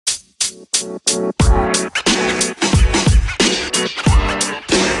All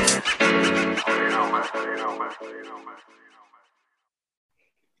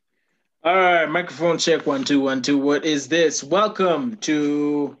right, microphone check 1 2 1 2. What is this? Welcome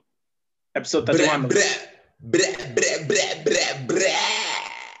to episode 31.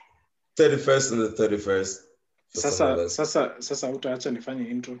 31st and the 31st. Sasa utaacha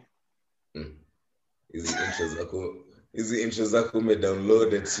nifanye intro. Hizi intro zako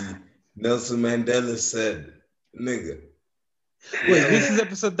umedownload ati Nelson Mandela said, nigga. Wait, this is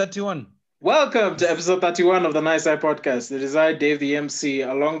episode 31. Welcome to episode 31 of the Nice Eye Podcast. It is I, Dave the MC,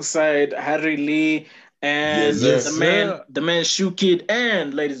 alongside Harry Lee and the man Shoe Kid.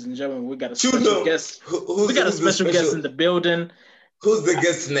 And ladies and gentlemen, we got a special guest. We got a special guest in the building. Who's the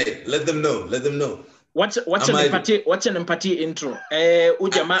guest tonight? Let them know. Watch an empathy intro.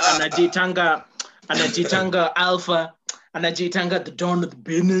 Ujama anajitanga Alpha, anajitanga the Dawn of the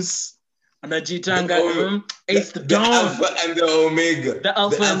Business, anajitanga Ace the Dawn. The Alpha and the Omega. The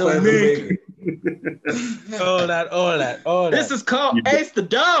Alpha and the Omega. all that. This is called Ace the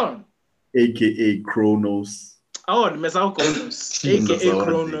Dawn. AKA Kronos. Oh, Mesao Kronos. AKA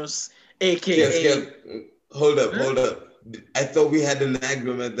Kronos. AKA. Yes. Hold up. I thought we had an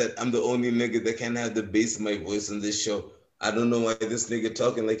agreement that I'm the only nigga that can have the bass in my voice in this show. I don't know why this nigga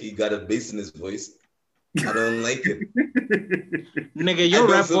talking like he got a bass in his voice. I don't like it. Nigga, your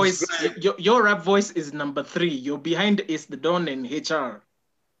rap voice is number 3. You're behind is the Don in HR.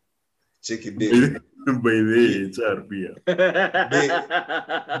 Check it, Dave. Baby, HR,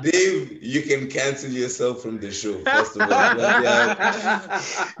 Dave, you can cancel yourself from the show. First of all,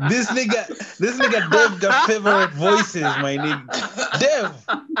 this nigga Dave got favorite voices, my nigga. Dave,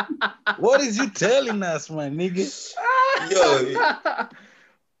 what is you telling us, my nigga? Yo,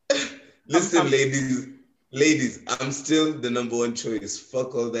 listen, ladies, I'm still the number one choice.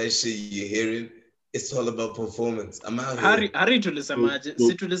 Fuck all that shit you're hearing. It's all about performance. I'm out here. Hari tulisemaje?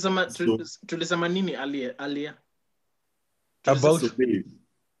 Si tulisema nini alia? About Dave,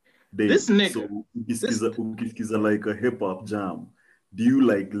 this nigga. So ukisikiza like a hip hop jam, do you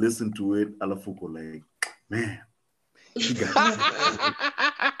like listen to it alafuko like, man, you got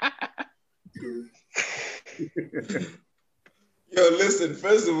Yo, listen,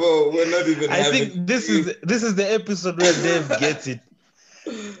 first of all, we're not even I think this is the episode where Dave gets it.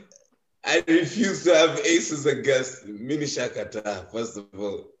 I refuse to have Ace as a guest. Mini Shakata, first of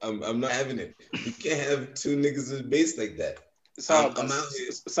all. I'm not having it. You can't have two niggas with bass like that.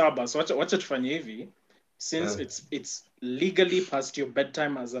 Sabas, watch it fanya hivi. Since it's legally past your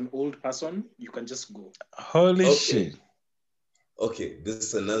bedtime as an old person, you can just go. Holy shit. Okay, this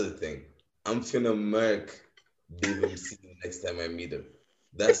is another thing. I'm finna mark Dave MC next time I meet him.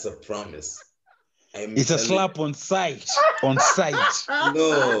 That's a promise. It's a slap on sight.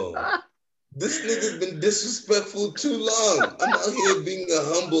 No. This nigga's been disrespectful too long. I'm out here being a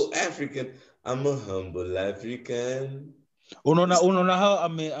humble African. I'm a humble African. Unaona how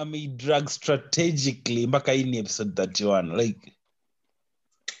I drag strategically mpaka hii ni episode 31. Like,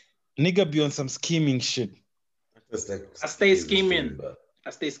 nigga be on some scheming shit. I stay scheming,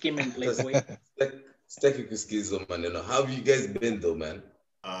 playboy. Staki kusikizo maneno. How have you guys been though, man?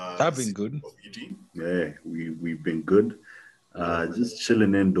 I've been good. Yeah, we've been good. Just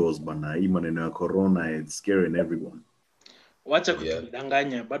chilling indoors, bana. Hii maneno ya corona, it's scaring everyone. Wacha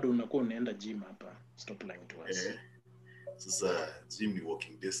kutudanganya, bado unakuwa unaenda gym hapa. Stop lying to us. Yeah. Sasa gym ni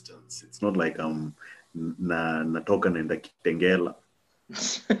walking distance. It's not like I'm natoka naenda Kitengela.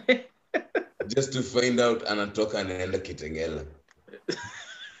 Just to find out anatoka naenda Kitengela.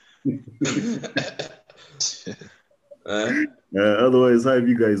 Otherwise, how have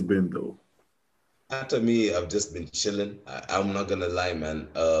you guys been though? After me, I've just been chilling. I'm not gonna lie, man.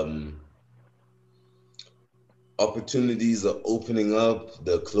 Opportunities are opening up.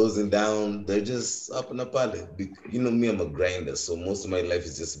 They're closing down. They're just up and up. You know me, I'm a grinder, so most of my life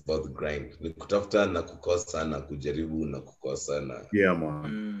is just about the grind. Nikutafuta na kukosa na kujaribu na kukosa na. Yeah,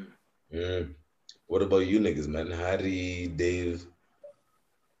 man. What about you niggas, man? Harry, Dave?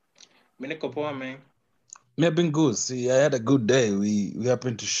 Mimi niko poa, man. I've been good. See, I had a good day. We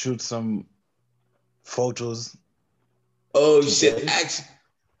happened to shoot some photos. Oh shit! Actually,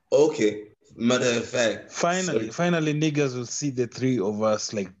 okay. Matter of fact, finally, niggas will see the three of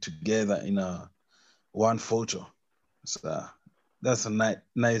us like together in one photo. So that's a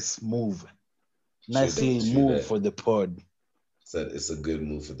nice move. Nicely move for the pod. So it's a good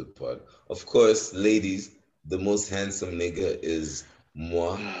move for the pod. Of course, ladies, the most handsome nigga is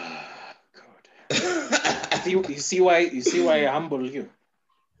moi. You see why I humble you?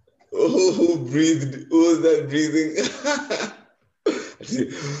 Who breathed? Who was that breathing?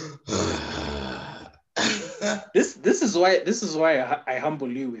 This is why I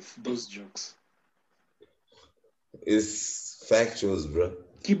humble you with those jokes. It's factuals, bro.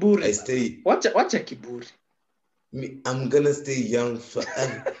 Kiburi. I stay. Watch a kiburi. I'm gonna stay young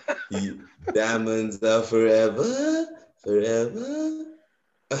forever. Diamonds are forever.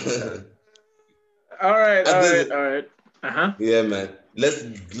 All right. Yeah, man.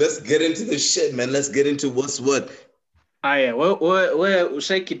 Let's get into the shit, man. Let's get into what's what. Aya, wewe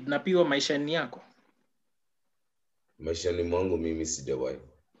ushakidnapiwa maishani yako? Maishani mwangu mimi sijawahi.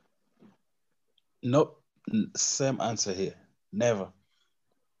 Nope. Same answer here. Never.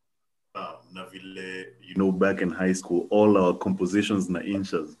 Navile, back in high school, all our compositions na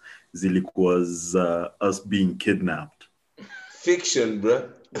inshas zilikuwa us being kidnapped. Fiction, bro.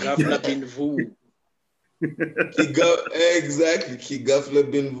 Ghafla bin vu. Exactly. Ghafla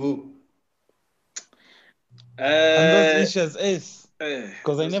bin vu. And those issues is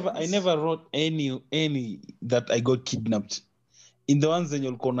because I never wrote any that I got kidnapped. In the ones in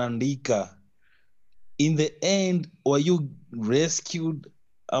your konandika, in the end, were you rescued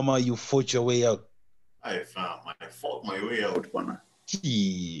or you fought your way out? I fought my way out, bana. Too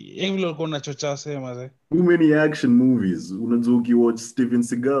many action movies. Unazuki watch Steven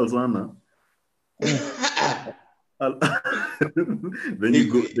Seagal sana.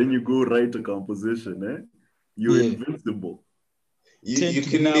 then you go write a composition, eh? You're invincible. You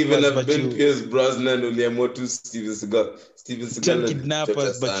couldn't even have been Pierce Brosnan or Liamotu Steven Seagal. 10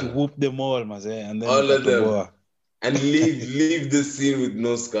 kidnappers, but you whoop them all, man, and then all of them, and leave the scene with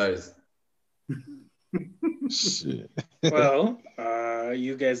no scars. Well,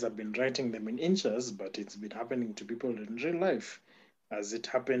 you guys have been writing them in inches, but it's been happening to people in real life, as it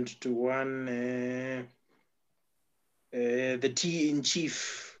happened to one, the T in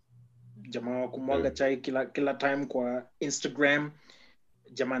chief. Jamaa wa kumwaga chai kila time kwa Instagram.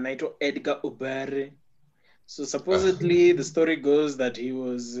 Jamaa naito Edgar Obare. So supposedly the story goes that he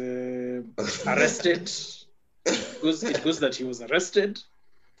was arrested. It goes that he was arrested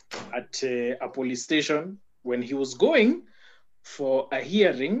at a police station when he was going for a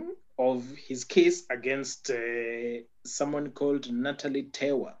hearing of his case against someone called Natalie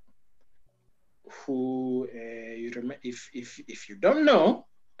Tewa, who if you don't know,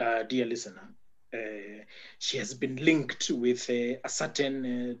 dear listener, she has been linked with a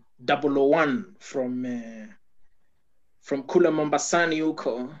certain 001 from Kula Mombasani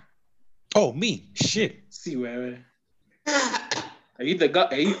huko. Oh, me? Shit. See where? Are you the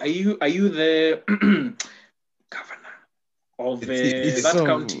governor of that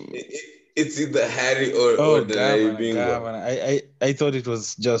county? It's either Harry or the governor. I thought it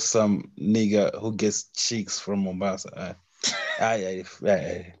was just some nigga who gets chicks from Mombasa.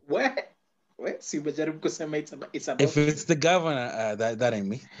 What? If it's the governor, that ain't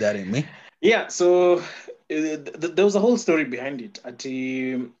me. That ain't me. Yeah, so there was a whole story behind it.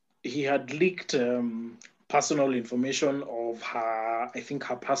 He had leaked personal information of her, I think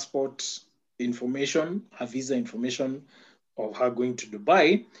her passport information, her visa information of her going to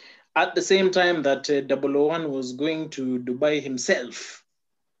Dubai, at the same time that 001 was going to Dubai himself.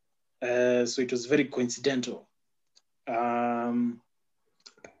 So it was very coincidental. So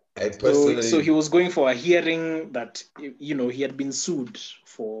he was going for a hearing that, he had been sued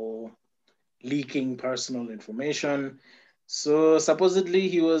for leaking personal information. So supposedly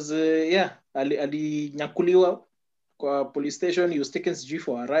he was, alinyakuliwa kwa police station. He was taken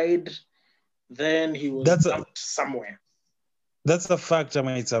for a ride. Then he was dumped somewhere. That's a fact. I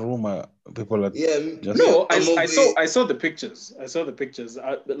mean, it's a rumor. People are I saw the pictures. I saw the pictures,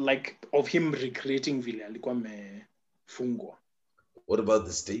 like of him recreating vile alikuwa amefungwa. What about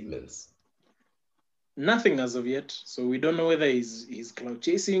the statements? Nothing as of yet. So we don't know whether he's cloud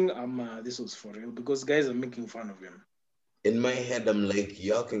chasing. This was for real because guys are making fun of him. In my head, I'm like,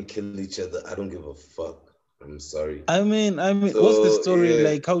 y'all can kill each other. I don't give a fuck. I'm sorry. I mean, so, what's the story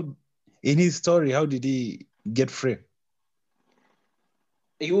like? How in his story? How did he get free?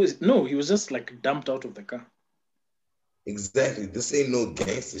 He was just like dumped out of the car. Exactly. This ain't no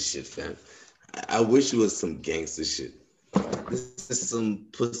gangster shit, fam. I wish it was some gangster shit. This is some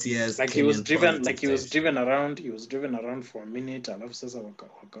pussy ass. Like he was driven around. He was driven around for a minute.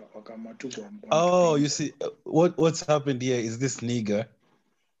 Oh, you see, what's happened here is this nigga.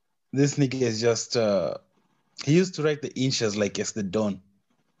 This nigga is just. He used to write the inches like as the Don.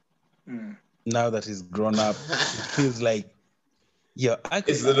 Now that he's grown up, it feels like, yeah, I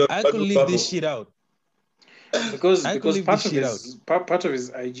could leave this shit out. Because part of his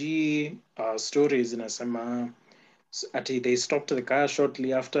IG stories in Asama, they stopped the car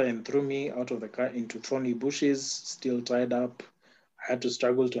shortly after and threw me out of the car into thorny bushes, still tied up. I had to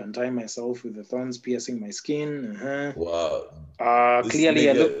struggle to untie myself with the thorns piercing my skin. Wow. Clearly,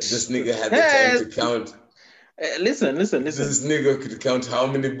 I looked. This nigga had the time to count. Listen. This nigga could count how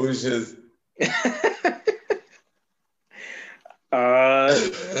many bushes.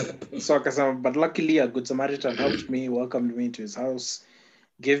 But luckily, a good Samaritan helped me, welcomed me to his house,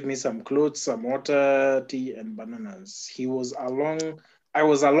 gave me some clothes, some water, tea, and bananas. I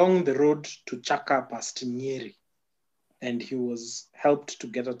was along the road to Chaka past Nyeri, and he was helped to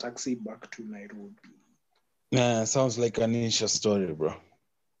get a taxi back to Nairobi. Yeah, sounds like an Anisha story, bro.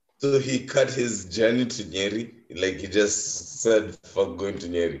 So he cut his journey to Nyeri, like he just said, fuck going to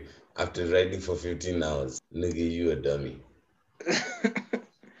Nyeri after riding for 15 hours. Nigga, you a dummy.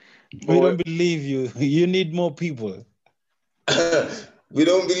 We don't believe you. You need more people. We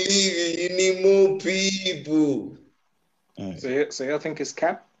don't believe you. You need more people. So you think it's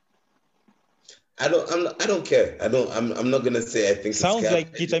cap? I don't care. I'm not gonna say I think sounds it's cap.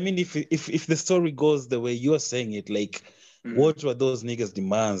 like it. I mean, if the story goes the way you're saying it, like what were those niggas'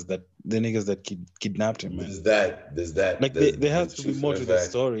 demands that the niggas that kidnapped him? Man? There's that. Like there has to be more to the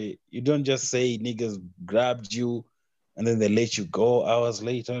story. You don't just say niggas grabbed you and then they let you go hours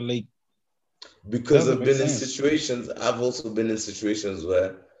later. Like because I've been in situations. I've also been in situations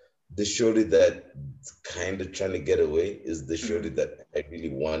where the shorty that kind of trying to get away is the shorty that I really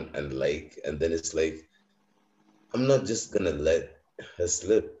want and like, and then it's like, I'm not just gonna let her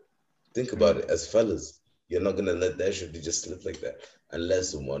slip. Think about it, as fellas, you're not gonna let that shorty just slip like that, unless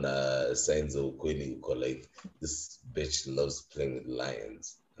someone signs a queen like this bitch loves playing with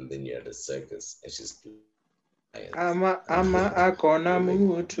lions, and then you're at a circus and she's playing lions. Akona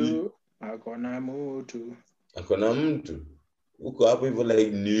mutu. Uko hapo hivyo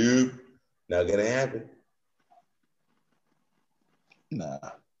like nope, not gonna happen.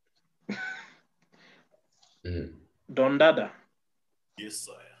 Nah. Don Dada. Yes,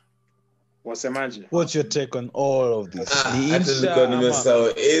 sir. Wasemaje? What's your take on all of this? Ni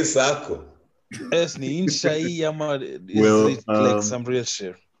insha hii ama is it like some real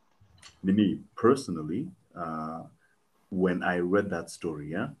shit? Me personally, when I read that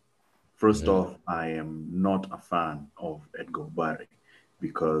story, first off, I am not a fan of Edgar Obare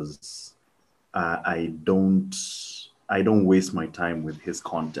because I don't waste my time with his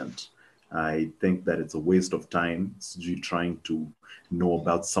content. I think that it's a waste of time trying to know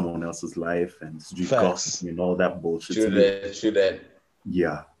about someone else's life and gossip and all that bullshit. True that.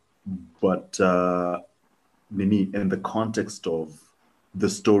 Yeah. But in the context of the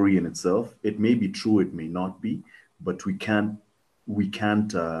story in itself, it may be true, it may not be, but we can't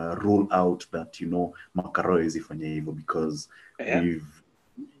rule out that, Makaro is ifanye hivyo because we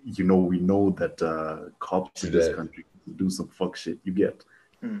know that cops in this country do some fuck shit. You get.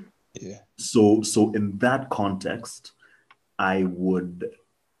 Yeah. So in that context, I wouldn't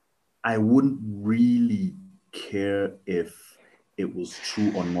really care if it was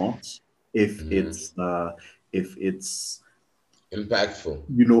true or not. If it's impactful, if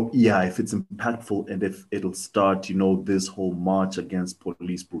it's impactful and if it'll start, this whole march against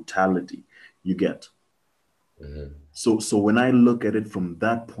police brutality, you get. So when I look at it from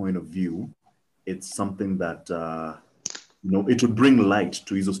that point of view, it's something that it would bring light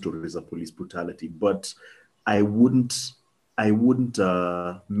to hizo stories of police brutality, but I wouldn't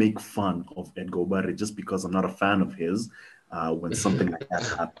make fun of Edgar Obare just because I'm not a fan of his when something like that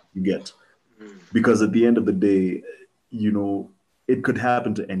happens. You get, because at the end of the day, it could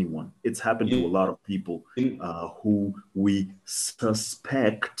happen to anyone. It's happened to a lot of people who we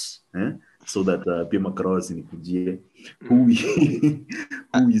suspect. So that who we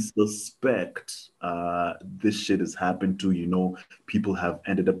suspect this shit has happened to. People have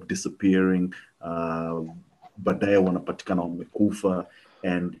ended up disappearing. Baadaye wanapatikana wamekufa,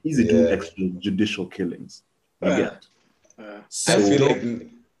 and easy to do extrajudicial killings. You get. So, I feel like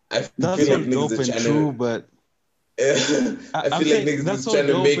niggas are trying to. But I feel like niggas are trying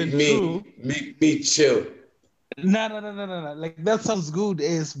to make me chill. No. Like that sounds good,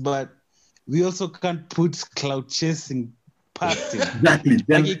 but we also can't put cloud chasing past it. Exactly.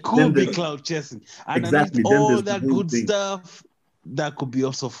 Like it could be cloud chasing. And exactly. all that good stuff, that could be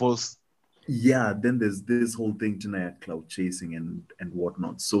also false. Yeah, then there's this whole thing tonight, cloud chasing and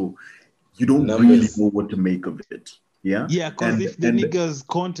whatnot. So you don't really know what to make of it. Yeah? Yeah, because if the niggas'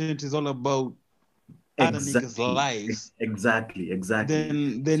 content is all about other niggas' lives. Exactly.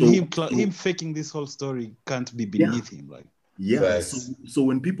 Then him faking this whole story can't be beneath him. Like. Yeah. So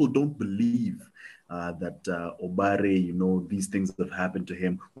when people don't believe that Obare, these things have happened to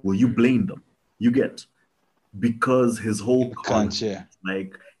him, will you blame them? You get, because his whole content,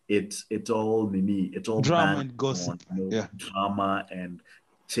 like it's all drama and gossip. Drama and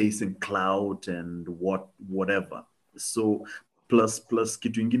chasing clout and whatever. So plus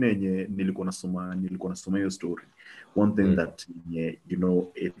kitu ingine yenye nilikuwa nasoma hiyo story. One thing that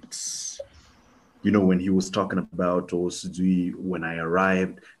it's when he was talking about when I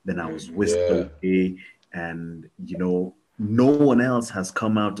arrived, then I was whisked away, and no one else has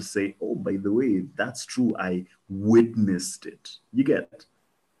come out to say, oh, by the way, that's true, I witnessed it. You get?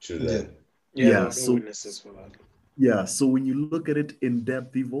 True that. Yeah, so witnesses for that. Yeah, so when you look at it in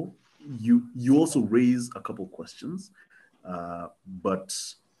depth, Evo, you also raise a couple questions,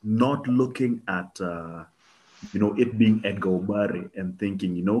 but not looking at it being Edgar Obare and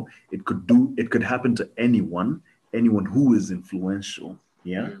thinking it could happen to anyone who is influential.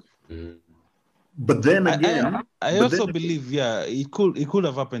 Yeah. Mm-hmm. But then again, I also believe it could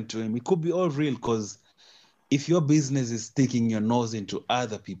have happened to him. It could be all real, because if your business is sticking your nose into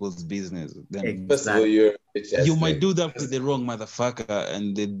other people's business, then you might do that with the wrong motherfucker,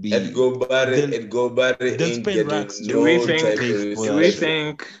 and they'd be Edgar Obare ain't getting racks. Do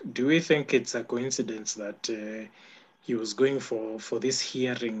we think it's a coincidence that he was going for this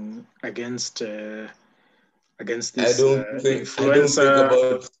hearing against this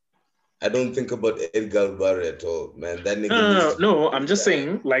influencer? I don't think about Edgar Obare at all, man. That nigga. No. I'm just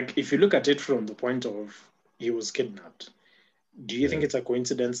saying, like, if you look at it from the point of he was kidnapped, do you think it's a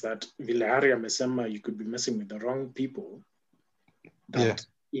coincidence that Vilahari amesema you could be messing with the wrong people? That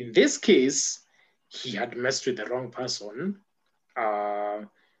in this case, he had messed with the wrong person. Na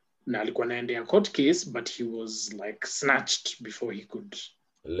alikuwa naendea court case, but he was like snatched before he could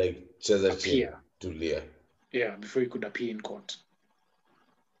appear to Leah. Yeah, before he could appear in court.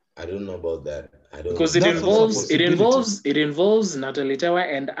 I don't know about that. Because it involves Natalie Tewa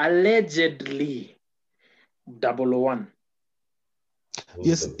and allegedly 001.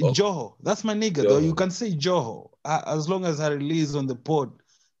 Yes, Joho. That's my nigga, though. You can say Joho. As long as Harry Lee is on the pod.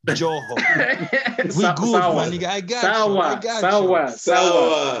 Joho. We good, my nigga. I got you.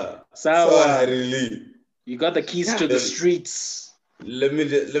 Sawa, Harry Lee. You got the keys to the streets. Let me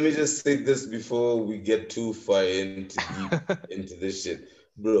just say this before we get too far into this shit.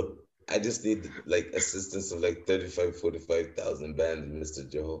 Bro, I just need assistance of 35,000-45,000 bands, Mr.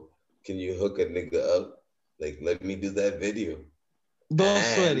 Joho. Can you hook a nigga up? Let me do that video.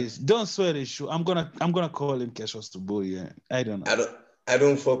 Don't sweat it, shoot. I'm gonna call him Keshos to boy. Yeah. I don't know. I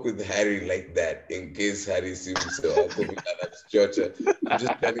don't fuck with Harry like that. In case Harry sees so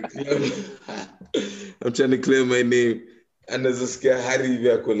I'm trying to clear my name. And there's a scare Harry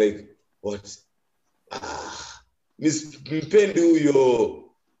Vyako what? Miss Mpendu yo.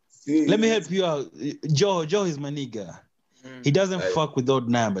 Let me help you out. Joe is my nigga. He doesn't fuck with odd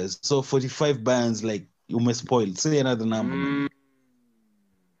numbers. So 45 bands, you may spoil. Say another number.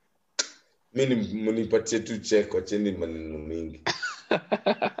 Mini tu check wacheni maneno mingi.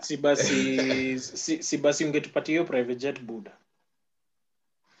 Si basi ungetupatia hiyo private jet buda.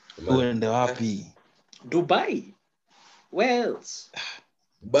 Uende wapi? Dubai. Wales.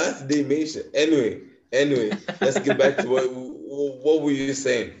 Birthday Masha. Anyway, let's get back to what were you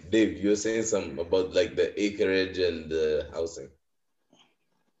saying, Dave? You were saying something about the acreage and the housing.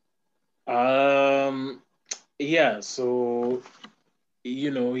 Yeah, so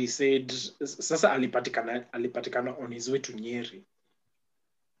he said sasa alipatikana on his way to Nyeri.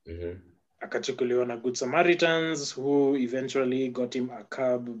 Akachukuliwa na Good Samaritans who eventually got him a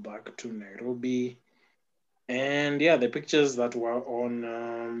cab back to Nairobi. And the pictures that were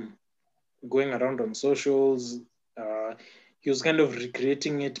on going around on socials, he was kind of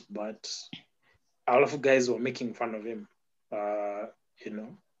recreating it, but a lot of guys were making fun of him. I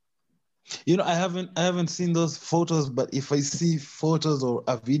haven't seen those photos, but if I see photos or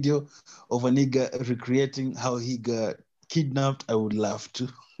a video of a nigga recreating how he got kidnapped, I would laugh too.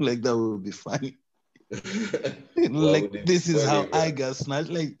 That would be funny. This is how I got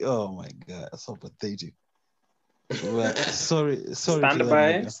snatched. Oh my God, so pathetic. Well, sorry. Stand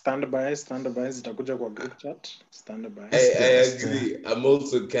by. Zitakuja kwa group chat. Stand by. I agree. I'm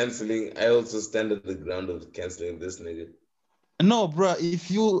also canceling. I also stand at the ground of canceling this nigga. No, bro.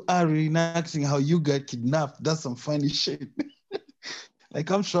 If you are reenacting how you got kidnapped, that's some funny shit.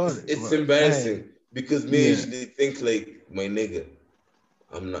 I'm sorry. It's embarrassing because me usually think my nigga.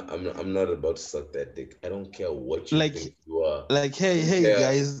 I'm not about to suck that dick. I don't care what you think you are. Hey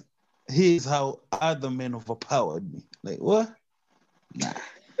guys. Here's how other men overpowered me. What? Nah.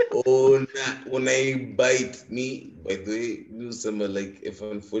 Oh, nah. When I bite me, by the way, if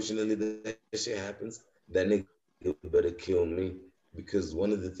unfortunately that shit happens, that nigga better kill me. Because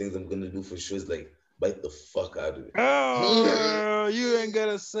one of the things I'm going to do for sure is bite the fuck out of it. Oh, you ain't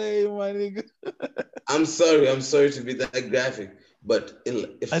gotta say, my nigga. I'm sorry to be that graphic, but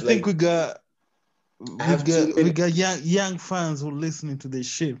if I think we got young fans who listening to this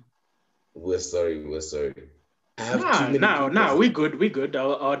shit. We're sorry. I have nah, too many nah, we good.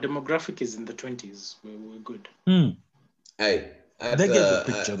 Our demographic is in the 20s. We're good. They get the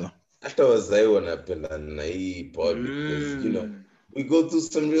picture though. Afterwards, I want to put on a pod because we go through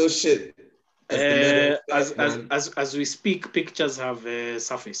some real shit. As we speak, pictures have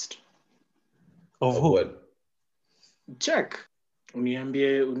surfaced. Of what? Check.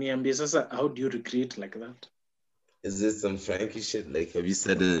 Uniambie sasa, how do you recreate like that? Is this some Frankie shit? Like, have you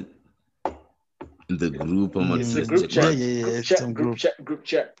said it in the group? It's a group chat. Group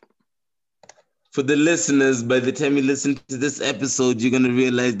chat. For the listeners, by the time you listen to this episode, you're gonna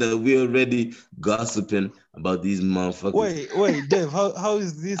realize that we're already gossiping about these motherfuckers. Wait, Dave, how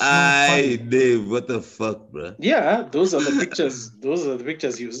is this? Aye, Dave, what the fuck, bro? Yeah, those are the pictures. Those are the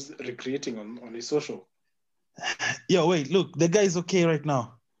pictures he was recreating on his social. Yo, wait, look, the guy is okay right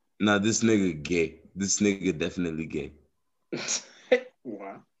now. Nah, this nigga gay. This nigga definitely gay.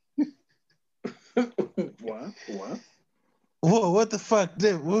 What? What? Whoa, what the fuck,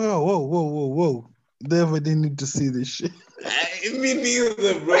 Dave? Whoa. Dave, I didn't need to see this shit. Me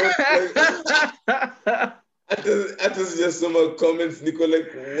neither, bro. I just saw my comments, Nico,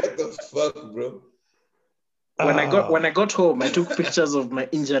 like, what the fuck, bro? When I got home, I took pictures of my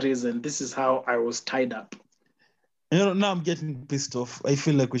injuries, and this is how I was tied up. You know, now I'm getting pissed off. I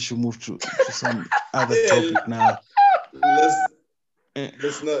feel like we should move to some other topic now. Let's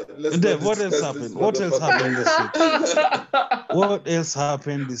not. Dave, what else happened? What else happened this week? What else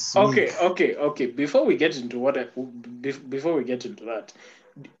happened this week? Okay. Before we get into that,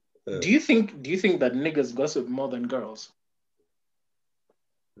 do you think that niggas gossip more than girls?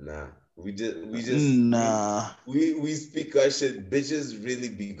 Nah, we just we speak our shit. Bitches really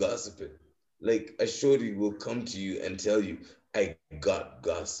be gossiping. Like a shorty will come to you and tell you, "I got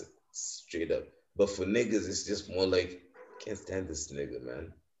gossip," straight up. But for niggas, it's just more like, "Can't stand this nigga,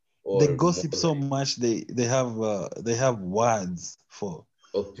 man." Or they gossip so much. They have words for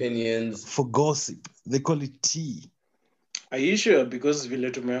opinions for gossip. They call it tea. Are you sure? Because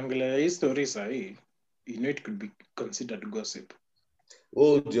vile tumeongelea story sahi, it could be considered gossip.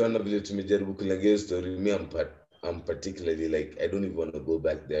 Oh, John, vile tumejaribu kulegea story. Me, I'm particularly like, I don't even want to go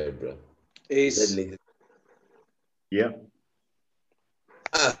back there, bro. Ace. Yeah.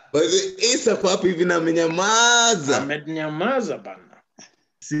 But the Ace hapa hivi na amenyamaza. Amenyamaza bana.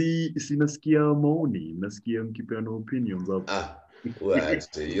 Si nasikia maoni, nasikia mkipeana opinions hapo.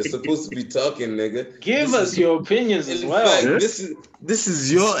 What? You're supposed to be talking, nigga. Give us your opinions as well. Fact, this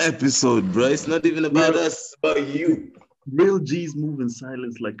is your episode, bro. It's not even about us, it's about you. Real G's move in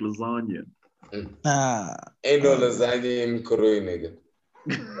silence like lasagna. Ain't no lasagna in Koroi, nigga.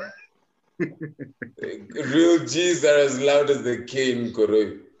 Real G's are as loud as the K in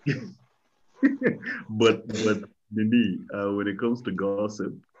Koroi. But Nini, when it comes to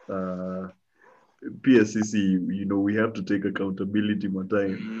gossip, PSCC, we have to take accountability more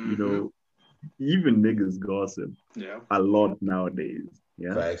time. Even niggas gossip a lot nowadays.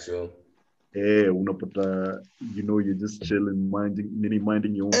 Yeah. Factual. Hey, unapata, you're just chilling,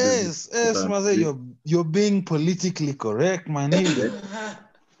 minding your own business. Yes, Maze, you're being politically correct, my nigga.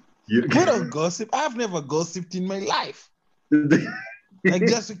 We don't gossip. I've never gossiped in my life. Like,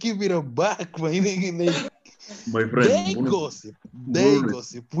 just to keep it a back, my nigga. My friend, they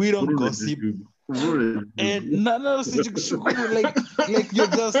gossip. We don't gossip. And no, like you're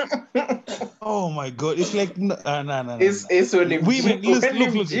just. Oh my God! It's like no. It's women. Look. Let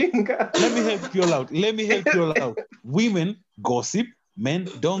me help you all out. Women gossip. Men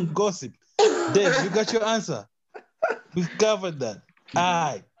don't gossip. Dave, you got your answer. We've covered that.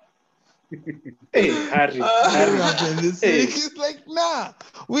 Aye. Hey, Harry. It's like, nah,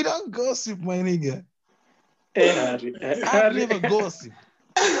 we don't gossip, my nigga. Hey, Harry. I've never gossiped.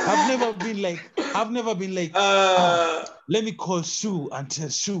 I've never been like, let me call Shu and tell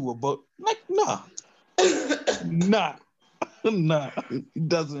Shu about, like, nah. It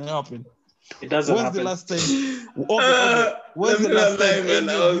doesn't happen. It doesn't happen. When's the last time? Okay. When's the last time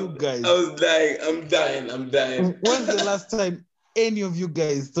any of you guys? I was dying. I'm dying. When's the last time any of you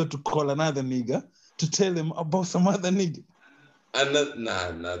guys thought to call another nigga to tell them about some other nigga?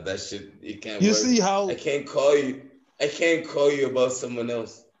 Nah, that shit, it can't you work. See how I can't call you about someone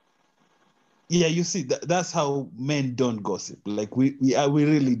else. Yeah, you see, that's how men don't gossip. Like we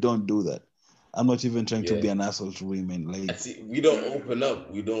really don't do that. I'm not even trying to be an asshole to women. Like, we don't open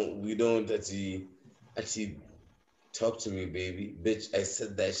up. We don't actually Talk to me, baby. Bitch, I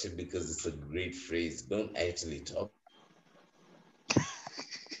said that shit because it's a great phrase. Don't actually talk.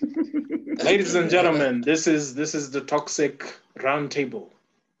 Ladies and gentlemen, this is the Toxic Roundtable.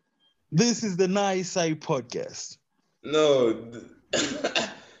 This is the Nice Eye Podcast. No.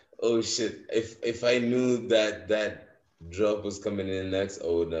 Oh shit. If I knew that drop was coming in next, I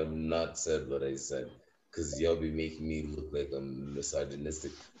would have not said what I said. Because y'all be making me look like I'm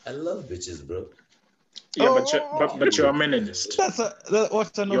misogynistic. I love bitches, bro. Yeah, but you're a meninist.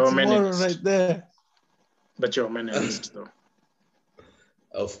 What's an oxymoron right there? But you're a meninist, though.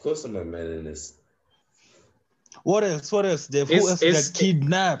 Of course I'm a meninist. What else, Dave? Who else got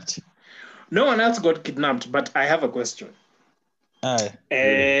kidnapped? No one else got kidnapped, but I have a question.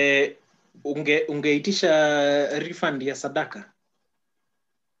 Aye. Ungeitisha refund ya sadaka?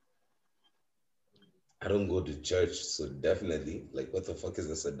 I don't go to church, so definitely. Like, what the fuck is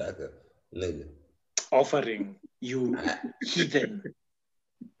a sadaka? Nigga. Offering, you heathen.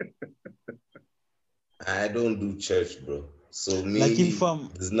 I don't do church, bro. So me, like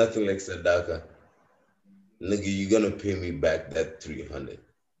there's nothing like sadaka. Nigga, you gonna pay me back that 300.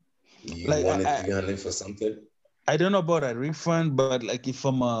 You like, wanted 300 for something? I don't know about a refund, but like if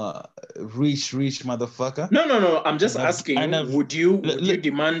I'm a rich motherfucker. No. I'm just asking. Would you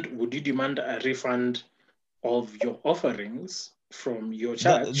demand a refund of your offerings from your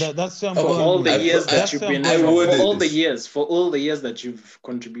church that's for all the years that you've been for all the years that you've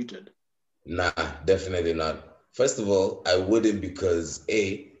contributed? Nah, definitely not. First of all, I wouldn't because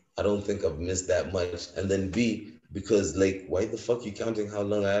A, I don't think I've missed that much, and then B, because like, why the fuck you counting how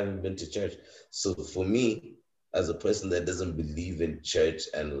long I haven't been to church? So for me, as a person that doesn't believe in church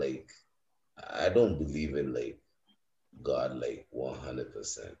and like, I don't believe in like God like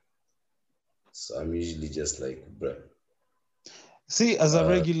 100%. So I'm usually just like, bruh. See, as a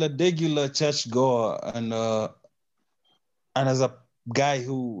regular church goer and as a guy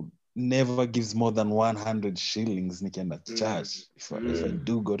who never gives more than 100 shillings nikienda church, if I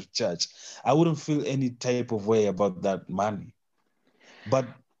do go to church, I wouldn't feel any type of way about that money. But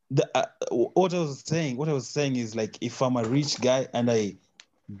what I was saying is like, if I'm a rich guy and I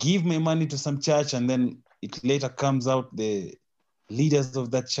give my money to some church and then it later comes out the leaders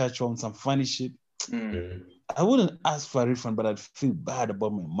of that church want some funny shit, I wouldn't ask for a refund, but I'd feel bad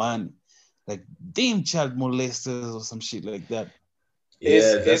about my money. Like, damn child molesters or some shit like that.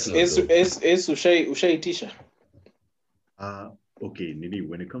 Yeah, that's not dope. Ushaitisha. Okay, Nini,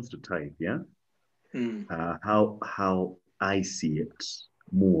 when it comes to tithe, yeah? How I see it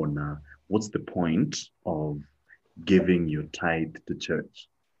more now, what's the point of giving your tithe to church?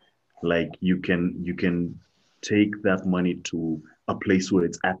 Like, you can take that money to a place where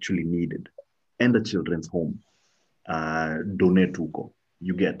it's actually needed, and a children's home. Donate uko.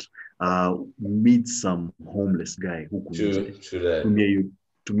 You get meet some homeless guy who could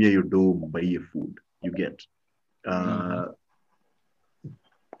tumia your dome, buy your food. You get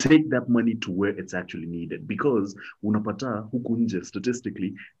take that money to where it's actually needed, because unapata huku nje,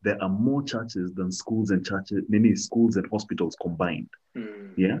 statistically there are more churches than schools and hospitals combined.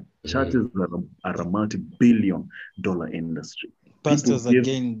 Churches are a multi-billion-dollar industry. Pastors are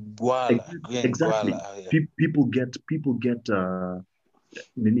getting guala. Exactly. People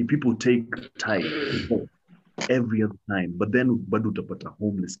take tithe every other time, but then bado utapata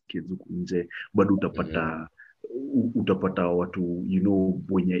homeless kids huku nje, bado utapata watu,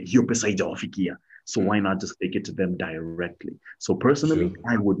 wenye hiyo pesa haijawafikia. So why not just take it to them directly? So personally,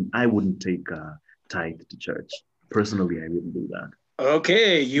 I wouldn't take a tithe to church. Personally, I wouldn't do that.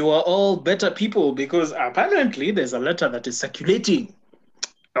 Okay, you are all better people, because apparently there's a letter that is circulating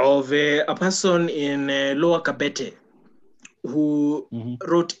of a person in Lower Kabete who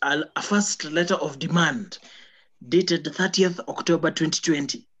wrote a first letter of demand dated 30th October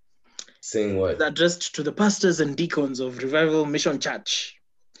 2020. Saying what? It's addressed to the pastors and deacons of Revival Mission Church.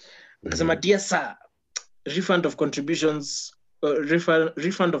 Dear sir, refund of contributions,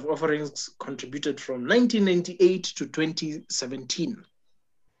 refund of offerings contributed from 1998 to 2017.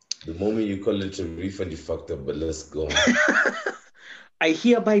 The moment you call it a refund, you fucked up, but let's go on. I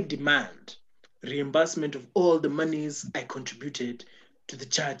hereby demand reimbursement of all the monies I contributed to the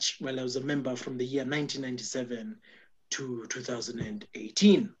church while I was a member from the year 1997 to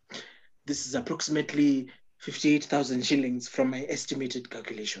 2018. This is approximately 58,000 shillings from my estimated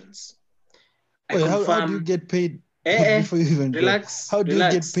calculations. How do you get paid? Before you even relax. How do you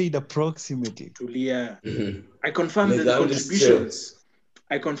get paid approximately? I confirm that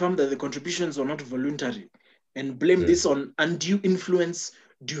the contributions were not voluntary, and blame this on undue influence,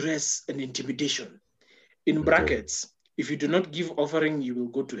 duress, and intimidation. In brackets, if you do not give offering, you will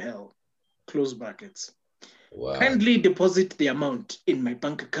go to hell. Close brackets. Wow. Kindly deposit the amount in my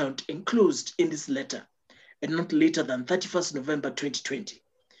bank account enclosed in this letter, and not later than 31st November 2020.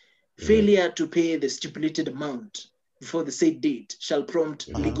 Failure to pay the stipulated amount before the said date shall prompt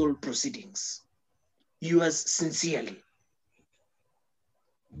legal proceedings. Yours sincerely.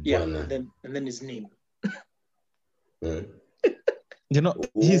 Yeah, and then his name.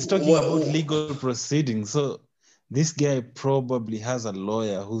 He's talking about legal proceedings. So this guy probably has a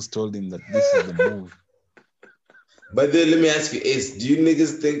lawyer who's told him that this is the move. But then let me ask you, Ace, do you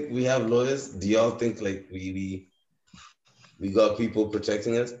niggas think we have lawyers? Do y'all think like we got people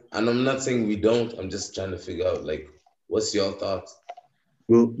protecting us? And I'm not saying we don't. I'm just trying to figure out like, what's your thoughts?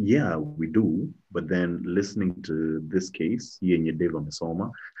 Well, yeah, we do. But then listening to this case, Deva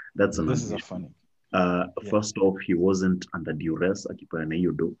Mesoma, that's an this is funny. First off, he wasn't under duress akipeana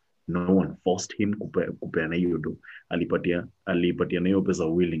hiyo do. No one forced him kupeana hiyo do. Alipatia hiyo pesa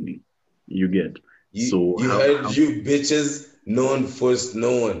willingly. You get. You bitches. No one forced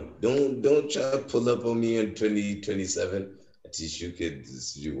no one. Don't try to pull up on me in 2027. You could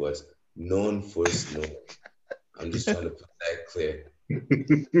do what? No one forced no one. I'm just trying to put that clear.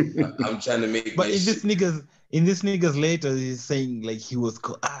 I'm trying to make. But in this niggas later, he's saying like he was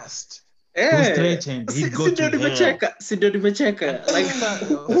coerced. Who's threatened? He'd go to hell. Like,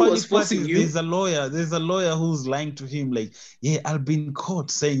 who was forcing you? There's a lawyer who's lying to him. Like, yeah, I've been caught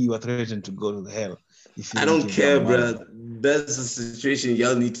saying you are threatened to go to hell. I don't care, bro. That's a situation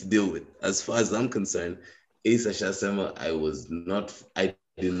y'all need to deal with. As far as I'm concerned, Asa Shasema, I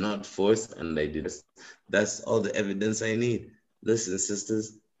did not force, and I did. That's all the evidence I need. Listen,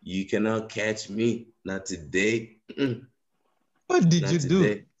 sisters, you cannot catch me. Not today. What did you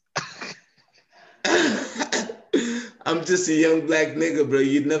do? I'm just a young black nigga, bro.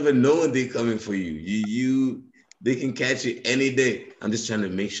 You never know when they coming for you. They can catch you any day. I'm just trying to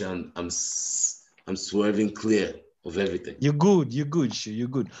make sure I'm swerving clear of everything. You're good.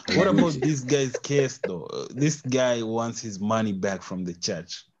 What about this guy's case though? This guy wants his money back from the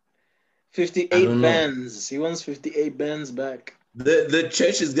church. 58 bands. He wants 58 bands back. The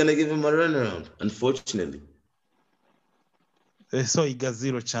church is gonna give him a runaround, unfortunately. So he got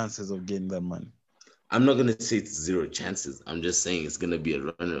zero chances of getting that money. I'm not gonna say it's zero chances. I'm just saying it's gonna be a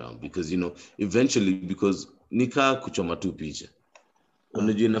runaround because eventually, because nika kuchoma tu picha.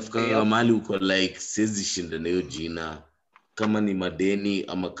 Unajua nafika mahali uko like siwezi shinda na hiyo jina. Kama ni madeni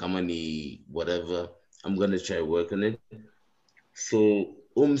ama kama ni whatever, I'm gonna try work on it. So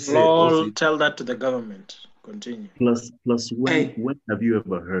tell that to the government. Continue. Plus when have you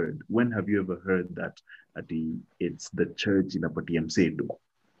ever heard that it's the church inapatia msedo?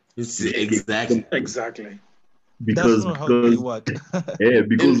 Exactly. Because that's not how they work.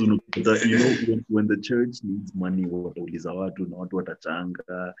 Because when the church needs money, watauliza watu na watu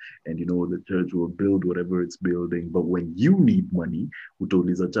watachanga, and the church will build whatever it's building. But when you need money,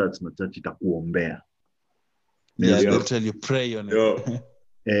 utauliza church na church itakuombea. Yeah, they'll tell you pray on it.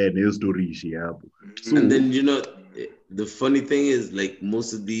 And story ishi hapo. And then the funny thing is, like,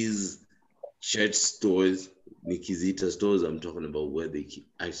 most of these church stores, Nikizita stores, I'm talking about, where they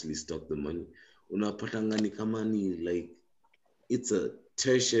actually stock the money. Unapatanga ni kama ni, like, it's a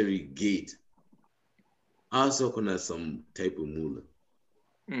tertiary gate. Also kuna some type of mula.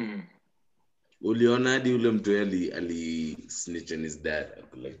 Uliona hadi ule mtu ali snitch on his dad.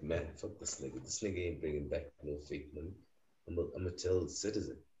 I'm like, man, fuck this nigga. This nigga ain't bringing back no fake money. I'm gonna tell the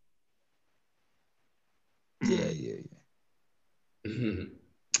citizen. Yeah. You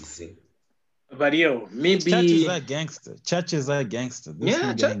see? But maybe Churches are gangster. Church is a gangster.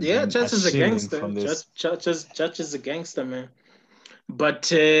 Church is a gangster, man.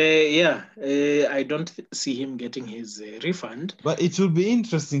 But I don't see him getting his refund. But it will be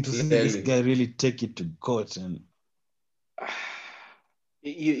interesting to see this guy really take it to court and. I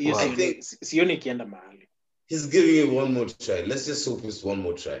think sioni kienda mahali. He's giving it one more try. Let's just hope it's one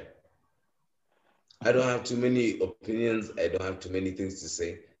more try. I don't have too many opinions. I don't have too many things to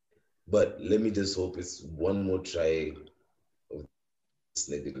say. But let me just hope it's one more try of this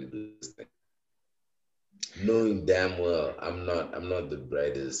nigga to do this thing. Knowing damn well I'm not the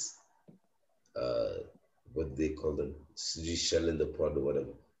brightest, what they call them, shell in the prod or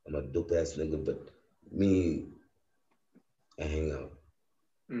whatever. I'm a dope ass nigga, but me, I hang out.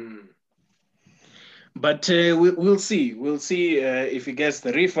 But we'll see. We'll see if he gets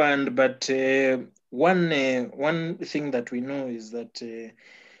the refund. But one thing that we know is that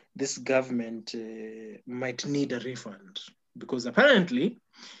this government might need a refund, because apparently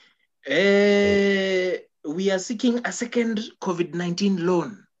we are seeking a second COVID-19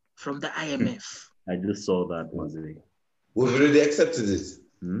 loan from the IMF. I just saw that, Mazi. We've already accepted it.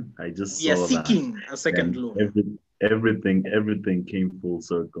 I just We are saw seeking that. a second And loan. everything came full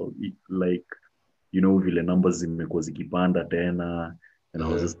circle. Like, vile numbers zimekuwa zikipanda tena. And I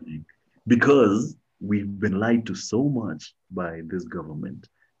was just like, because we've been lied to so much by this government.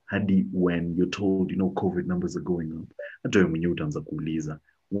 Hadi when you're told, COVID numbers are going up, hata wewe mwenyewe utaanza kuuliza,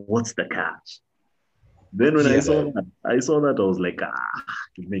 what's the catch? Then when I saw that, I was like,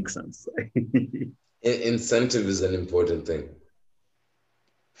 it makes sense. Incentive is an important thing.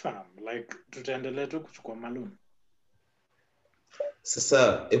 Fam, like tutaendelea tu kuchukua maloni.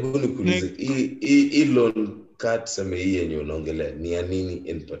 Sasa hebu nikuulize, hii loan card sema hii yenye unaongelea ni ya nini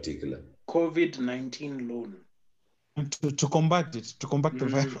in particular? COVID-19 loan. To combat it, to combat the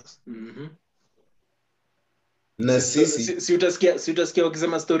virus. Na sisi si utasikia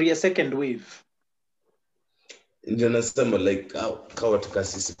wakisema story ya second wave. Ndio nasema like kawa tuka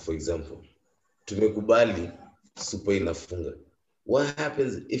sisi for example. Tumekubali super inafunga. What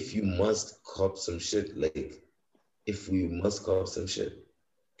happens if you must cop some shit? Like if we must cop some shit?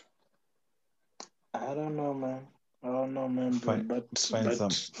 I don't know, man. But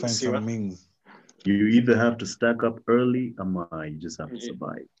find some means. You either have to stack up early or you just have to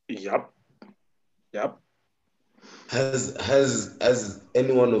survive. Yep. Has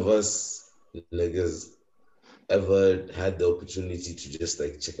any one of us niggas ever had the opportunity to just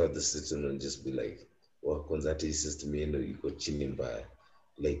like check out the system and just be like, well, kwanza hii system yenu iko chini mbaya,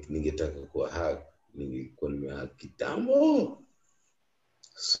 like ningetaka kuwa hack, ningekuwa nimehack kitambo.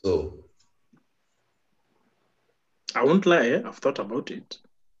 So I won't lie, I've thought about it.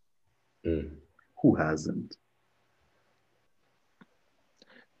 Who hasn't?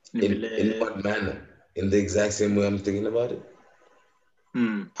 In what manner? In the exact same way I'm thinking about it?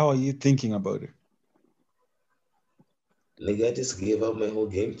 How are you thinking about it? Nigga, I just gave out my whole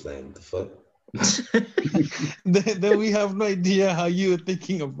game plan. The fuck? then we have no idea how you're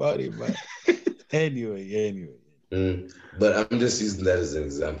thinking about it, but anyway. But I'm just using that as an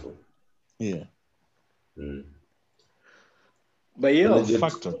example. Yeah. But yeah, it's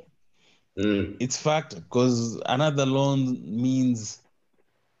factor. It's factor because another loan means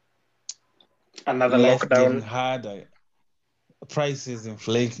another lockdown, harder, prices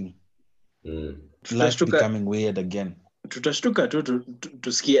inflating, life becoming weird again. Tutashtuka tu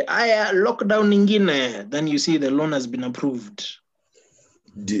tusikie aya lockdown nyingine, then you see the loan has been approved.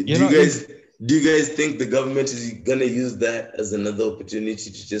 Do you guys think the government is gonna use that as another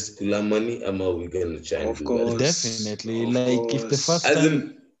opportunity to just pull our money? Or are we gonna try and do that? Definitely. If the first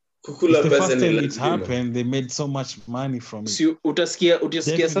time it happened, they made so much money from it. So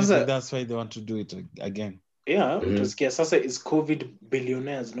utasikia sasa, that's why they want to do it again. Yeah, utasikia sasa is COVID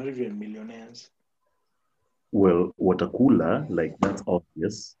billionaires, not even millionaires. Well, watakula, like that's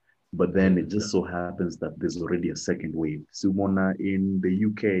obvious, but then it just so happens that there's already a second wave. Sumona in the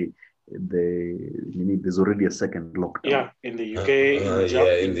UK, there's already a second lockdown. Yeah, in the UK,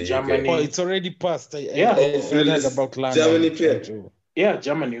 in Germany. Oh, it's already passed. I read about London. Germany, yeah,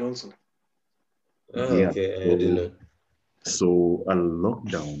 Germany also. Okay, I didn't know. So a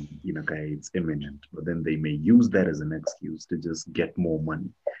lockdown, it's imminent, but then they may use that as an excuse to just get more money.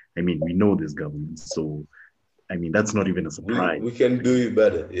 I mean, we know this government, so I mean, that's not even a surprise. We can do it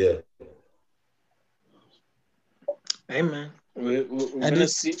better, yeah. Hey, man. And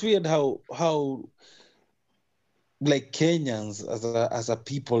it's weird how like Kenyans as a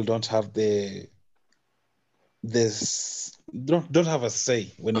people don't have don't have a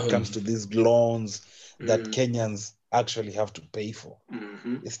say when it comes to these loans that Kenyans actually have to pay for.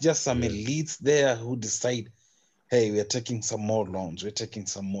 It's just some elites there who decide, hey, we're taking some more loans,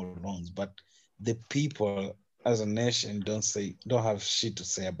 but the people as a nation don't have shit to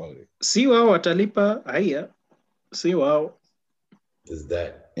say about it. See wao watalipa haya. See wao. Is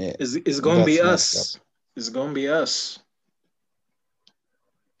that? Yeah. It's gonna be us. It's gonna be us.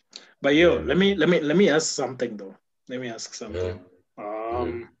 But let me ask something though. Let me ask something.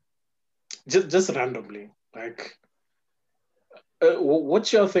 Just randomly, like,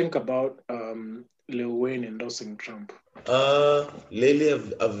 what's your think about Lil Wayne endorsing Trump? Lately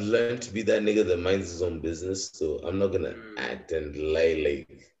I've learned to be that nigga that minds his own business, so I'm not gonna act and lie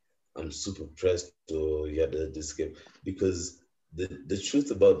like I'm super pressed or this game, because the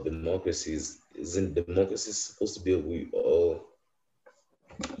truth about democracy isn't democracy supposed to be we all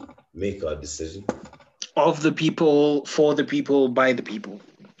make our decision of the people, for the people, by the people.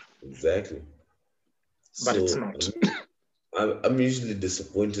 Exactly. But it's not. I'm usually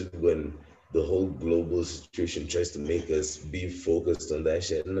disappointed when the whole global situation tries to make us be focused on that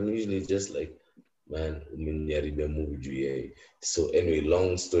shit, and I'm usually just like, Man, umeniharibia movie juu yeye. So anyway,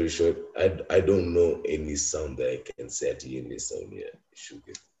 long story short, I don't know any sound that I can say ati any sound here.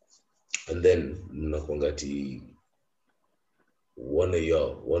 Sugar. And then mnakwangati one of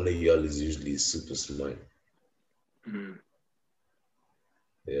y'all is usually super smart. Mm.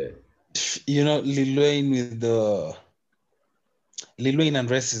 Yeah. You know, Lil Wayne and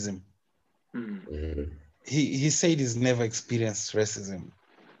racism. Mm-hmm. He said he's never experienced racism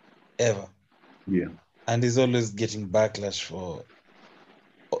ever. Yeah. And he's always getting backlash for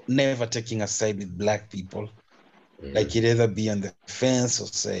never taking a side with black people. Mm-hmm. Like he'd either be on the fence or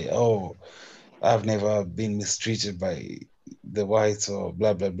say, oh, I've never been mistreated by the whites or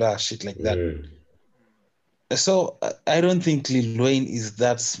blah, blah, blah, shit like that. Mm-hmm. So I don't think Lil Wayne is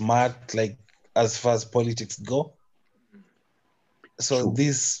that smart, like as far as politics go. So True.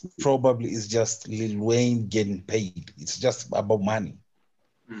 This probably is just Lil Wayne getting paid. It's just about money.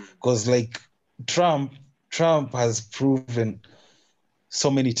 Because like Trump has proven so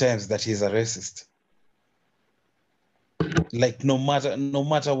many times that he's a racist. Like no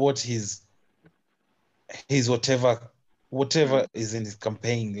matter what his whatever is in his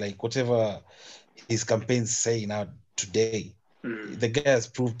campaign, like whatever his campaign's saying out today, the guy has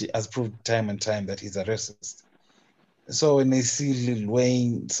proved time and time that he's a racist. So when I see Lil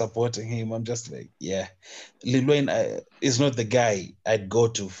Wayne supporting him, I'm just like, yeah, Lil Wayne is not the guy I'd go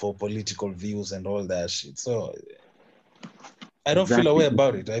to for political views and all that shit. So I don't feel a way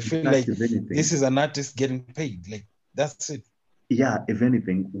about it. I feel like this is an artist getting paid. Like, that's it. Yeah, if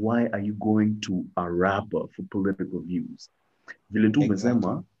anything, why are you going to a rapper for political views?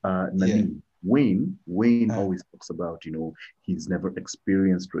 Exactly. Wayne always talks about, he's never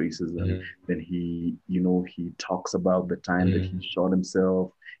experienced racism. Then he talks about the time that he shot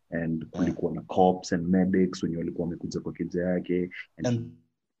himself and kulikuwa na cops and medics when walikuwa wamekuja kwa keja yake and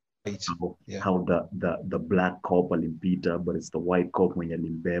how the black cop alimpita, but it's the white cop mwenye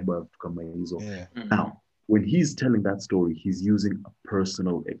alimbeba kama hizo. Now, when he's telling that story, he's using a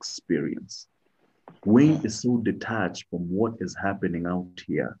personal experience. Wayne is so detached from what is happening out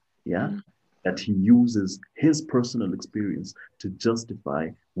here, that he uses his personal experience to justify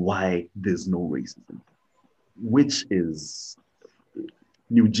why there's no racism, which is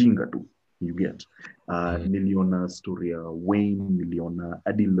ni ujinga tu, you get. Niliona story ya Wayne, niliona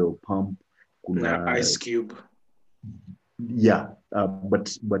Adi Lil Pump, kuna Ice Cube. Yeah,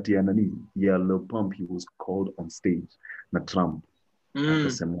 but Lil Pump, he was called on stage na Trump. Lil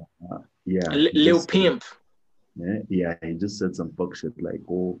Pimp. Yeah, he just said some fuck shit like,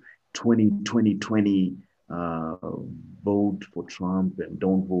 2020, vote for Trump and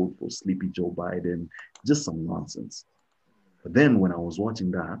don't vote for sleepy Joe Biden, just some nonsense. But then when I was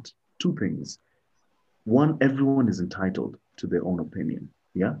watching that, two things. One, everyone is entitled to their own opinion.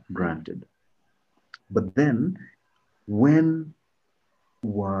 Yeah, granted. But then when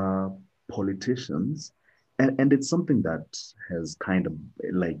were politicians, and it's something that has kind of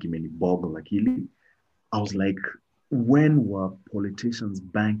like boggled like Ili, I was like, when were politicians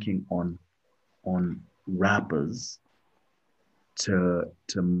banking on rappers to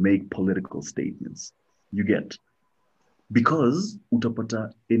make political statements? You get, because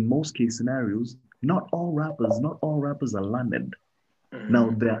utapata in most case scenarios, not all rappers are learned. Now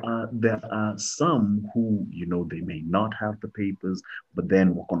there are some who they may not have the papers, but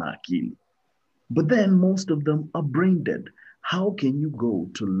then wakona akili. But then most of them are brain dead. How can you go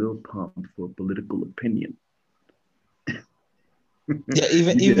to Lil Pump for political opinion? Yeah,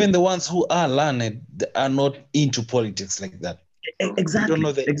 even the ones who are learned are not into politics like that. Exactly. They don't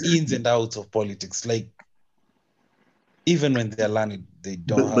know the ins and outs of politics. Like, even when they're learned, they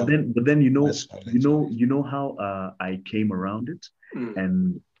don't. But then you know how I came around it,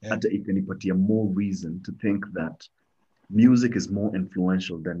 and hata ikanipatia more reason to think that music is more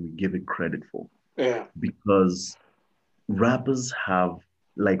influential than we give it credit for. Yeah. Because rappers,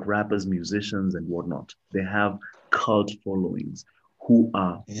 musicians and whatnot, they have cult followings who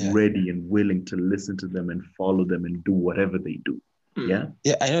are ready and willing to listen to them and follow them and do whatever they do. Yeah,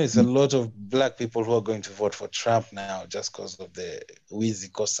 I know it's a lot of black people who are going to vote for Trump now just because of the Weezy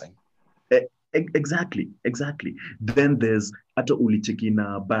cosign. Exactly. Then there's Ato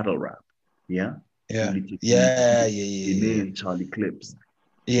Ulichekina battle rap. Yeah. Charlie Clips.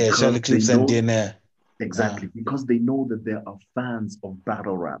 Yeah, Charlie Clips and DNA. Exactly, because they know that there are fans of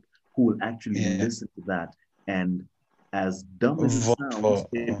battle rap who will actually listen to that, and as dumb as it sounds,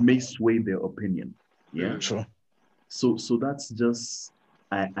 it may sway their opinion. Yeah, true. So that's just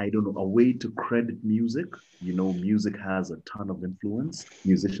I don't know, a way to credit music. Music has a ton of influence.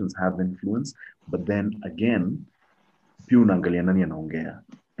 Musicians have influence, but then again, pia unaangalia nani anaongea.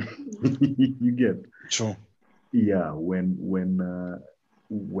 You get. True. Yeah, when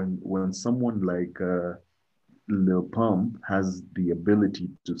someone like Lil Pump has the ability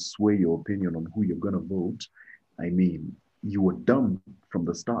to sway your opinion on who you're gonna vote, I mean, you were dumb from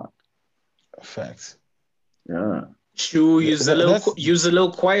the start. Facts. Yeah. Shu, use a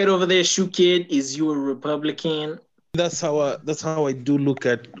little quiet over there. Shu Kid, is you a Republican? That's how I do look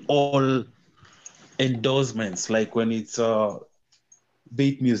at all endorsements. Like when it's be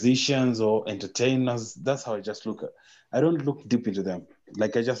it musicians or entertainers, that's how I just look at. I don't look deep into them.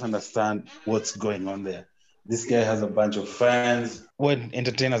 Like I just understand what's going on there. This guy has a bunch of fans. When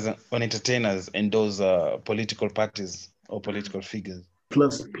entertainers endorse political parties or political figures.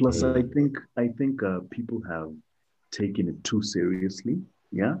 Plus, I think people have taken it too seriously.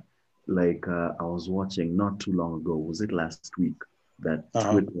 Yeah, like I was watching not too long ago. Was it last week that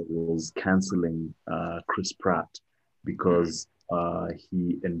Twitter was canceling Chris Pratt because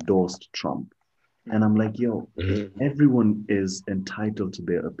he endorsed Trump? And I'm like, yo, everyone is entitled to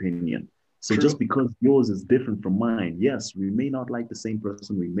their opinion. So just because yours is different from mine, yes, we may not like the same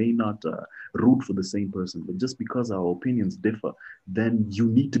person, we may not root for the same person, but just because our opinions differ, then you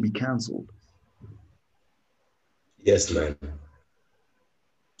need to be canceled. Yes, man.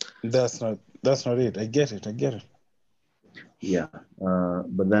 That's not it. I get it. Yeah,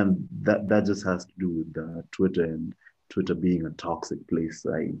 but then that just has to do with Twitter and Twitter being a toxic place.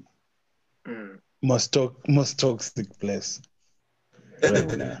 Most toxic place.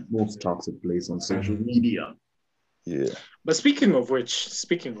 Most toxic place on social media. Yeah. But speaking of which,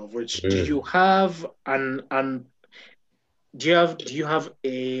 do you have do you have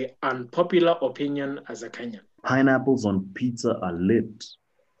a unpopular opinion as a Kenyan? Pineapples on pizza are lit.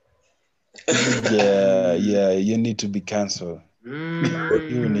 Yeah, you need to be cancelled.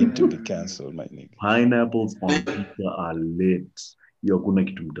 You need to be cancelled, my nigga. Pineapples on pizza are lit. Yo, kuna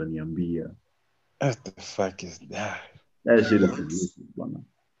kitu mtaniambia. What the fuck is that? That shit is delicious, man.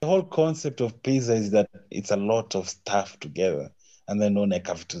 The whole concept of pizza is that it's a lot of stuff together, and then no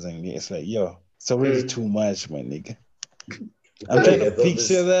it's like, yo, it's already too much, my nigga. I'm trying to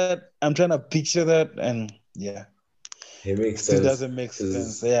picture that, and yeah, it makes sense. It doesn't make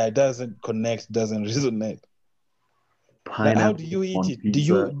sense. Yeah, it doesn't connect, doesn't resonate. Like, how do you eat it?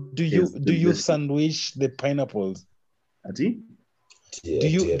 Do you sandwich the pineapples? Ati? Do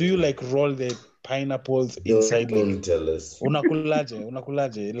you like roll the pineapples inside? Don't tell us.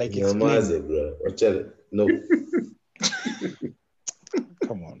 Unakulaje. Like explain. Bro. No.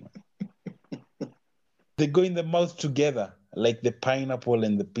 Come on, man. They go in the mouth together, like the pineapple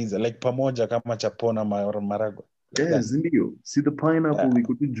and the pizza, like pamoja kama chapona marago. Yes, ndio. See the pineapple we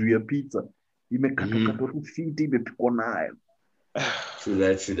could do juu ya pizza. Imekatwa tu fiti imepikwa nayo. Should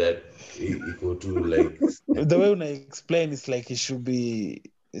that equal to like the way when I explain it's like it should be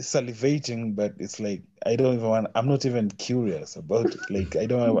salivating, but it's like I'm not even curious about it. Like I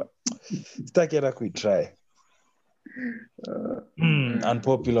don't have Stakera could try.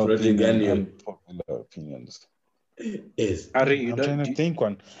 Unpopular opinions. Yes. I'm trying to think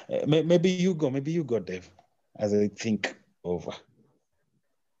one. Maybe you go, Dave, as I think over.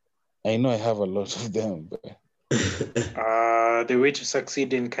 I know I have a lot of them, but the way to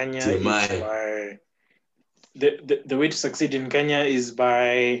succeed in Kenya is by the way to succeed in Kenya is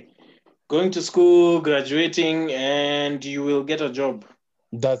by going to school, graduating, and you will get a job.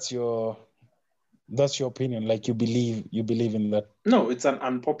 That's your opinion. Like you believe in that? No, it's an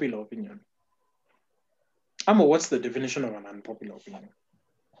unpopular opinion. Amo, what's the definition of an unpopular opinion?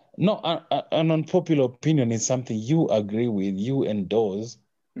 No, an unpopular opinion is something you agree with, you endorse,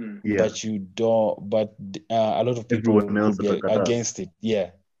 but you don't. But a lot of people will be against it.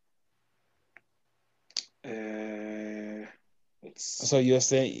 Yeah. So you're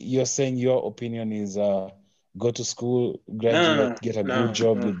saying your opinion is go to school, graduate, get a good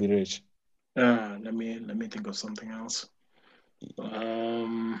job, you'll be rich. Let me think of something else.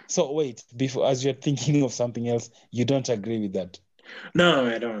 So wait, before as you're thinking of something else, you don't agree with that? No,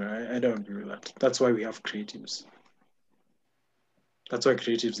 I don't. I don't agree with that. That's why we have creatives. That's why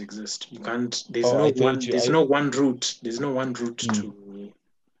creatives exist. You can't. There's no one route. There's no one route to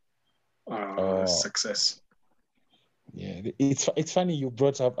success. Yeah, it's funny you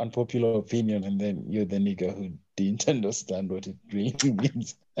brought up unpopular opinion, and then you're the nigga who didn't understand what it really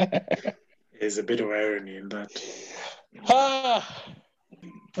means. There's a bit of irony in that.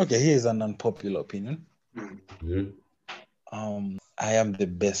 Okay, here's an unpopular opinion. I am the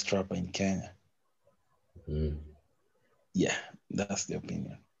best rapper in Kenya. Yeah, that's the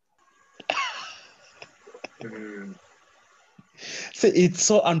opinion. So it's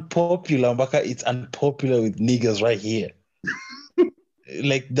so unpopular, Mbaka. It's unpopular with niggas right here.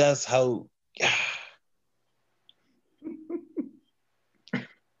 like that's how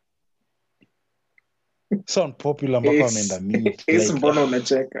sound popular mpaka wameenda mute. Like, mbona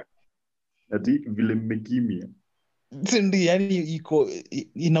unacheka? Ati vile mmekimia. Ndi yani iko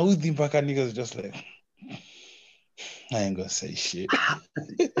inaudhi mpaka niggas just like I ain't gonna say shit.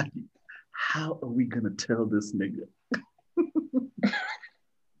 How are we gonna tell this nigga?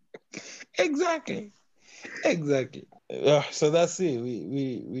 Exactly. So that's it.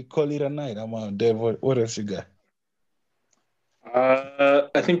 We call it a night. I'm on Dev. What else you got?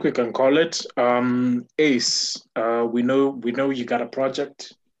 I think we can call it Ace. We know you got a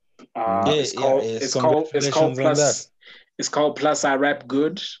project. It's called Plus I Rap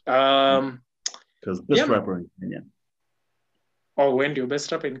Good. Because best rapper in Kenya. Oh, when your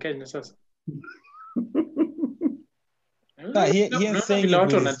best rapper in Kenya says. He ain't saying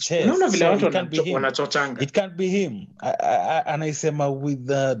it with his chest. So it can't be him. It can't be him. And I say with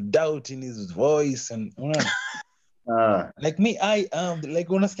the doubt in his voice and like me, I am like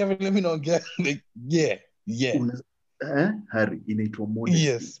unasikia vile mimi naongea like yeah. Harry inaitwa modesty.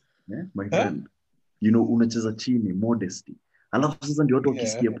 Yes. My friend. You know unacheza chini modesty. Alafu sasa ndio watu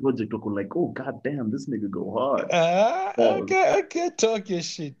wakisikia project wako like oh god damn this nigga go hard. Okay, talk your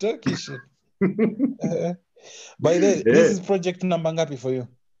shit. By the way, this is project number ngapi for you?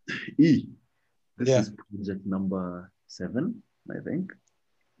 This is project number 7, I think.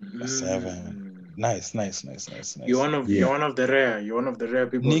 7. Nice. You're one of the rare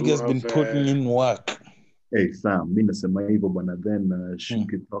people. Niggas been putting in work. Hey fam, mi nasema hivyo bana. Then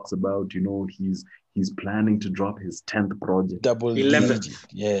Shuki talks about, you know, he's planning to drop his 10th project. Double 11th.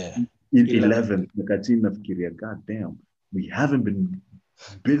 Yeah. 11th. Nakachini nafikiria, god damn, we haven't been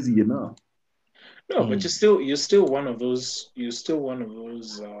busy enough. No, but you're still one of those This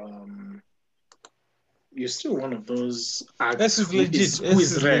is legit. Who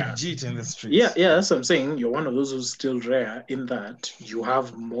is rare. Legit in the streets. Yeah, that's what I'm saying. You're one of those who's still rare in that you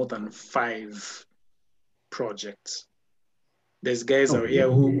have more than 5 projects. There's guys out here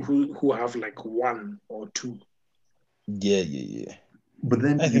who have like 1 or 2. Yeah. But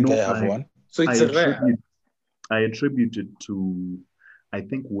then I think I have one. So it's rare. I attribute it to, I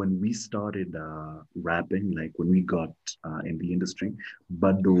think when we started rapping, like when we got in the industry,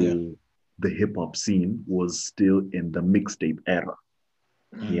 but the hip hop scene was still in the mixtape era.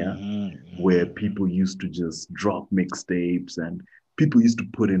 Where people used to just drop mixtapes and people used to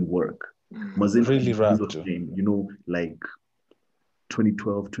put in work. Really rap too. You know, like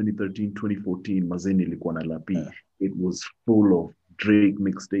 2012, 2013, 2014, Mazeni ilikuwa na lapi. It was full of Drake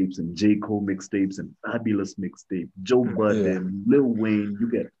mixtapes and J. Cole mixtapes and Fabulous mixtape, Joe Budden, Lil Wayne, you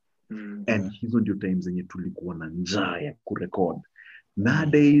get. And hizo ndio times zenye tulikuwa na njaa ya kurecord.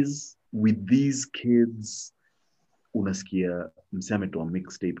 Nowadays, with these kids, unasikia msee ametoa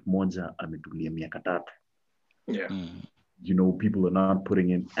mixtape moja ametulia miaka 3. You know, people are not putting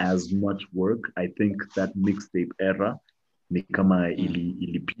in as much work. I think that mixtape era ni kama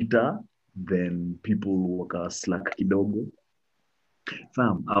ilipita, then people waka slack kidogo.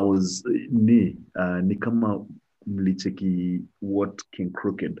 Fam, I was ni kama mlicheki what King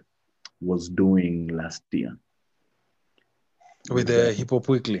Crooked was doing last year with the hip hop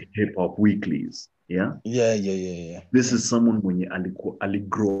weeklies. Yeah. This is someone when ali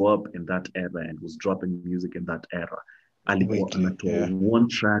grow up in that era and was dropping music in that era. Alikuwa anatoa 1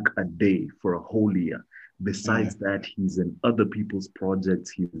 track a day for a whole year. Besides that, he's in other people's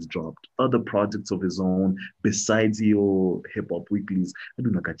projects. He's dropped other projects of his own. Besides your hip-hop weeklies,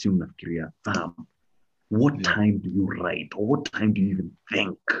 fam, what time do you write? Or what time do you even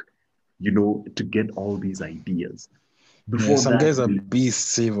think, you know, to get all these ideas? Before some guys are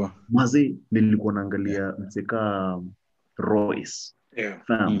beasts, Siva. Maze, nilikuwa naangalia mseka Royce.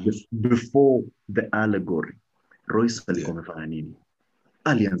 Fam, before the allegory, Royce alikuwa amefanya nini?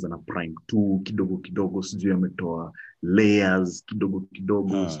 Alianza na Prime 2 kidogo sijui ametoa Layers kidogo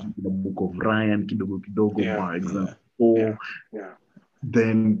sijui kuna Book of Ryan kidogo for example.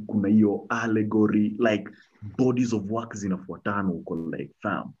 Then kuna hiyo allegory, like bodies of work zinafuatana uko like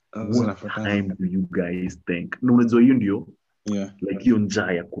fam, what time do you guys think? Na unajua hiyo ndio like hiyo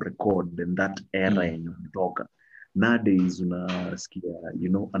njaa ya kurecord and that era yenye umetoka. Nowadays unasikia, you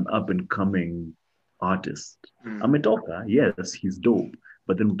know, an up and coming artist ametoka, yes he's dope,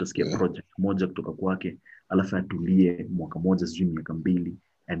 but then utasikia project moja kutoka kwake alafu atulie mwaka moja sijui miaka 2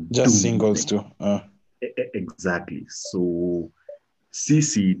 and just singles too. Exactly. So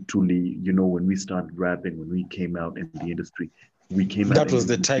Sisi tuli, you know, when we started rapping, when we came out in the industry, that was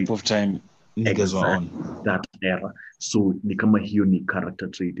the type of time niggas were on that era. So ni kama hiyo ni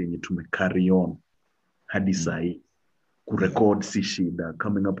character trait yenye tume carry on hadi sahi. kurecord si shida,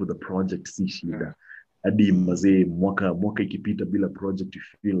 coming up with a project si shida. Hadi mazee mwaka ikipita bila project, you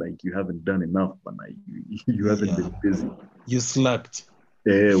feel like you haven't done enough, but you haven't been busy. You slacked.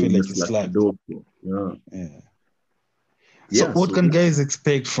 You feel like you slacked. So what can guys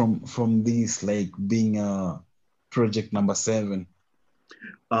expect from this, like being project number 7?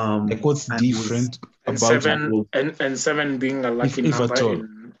 Like what's different about 7 and 7 being a lucky number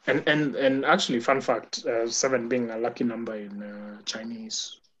and actually fun fact, 7 being a lucky number in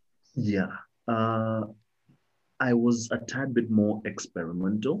Chinese. Yeah. I was a tad bit more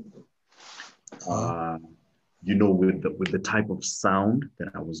experimental. With the type of sound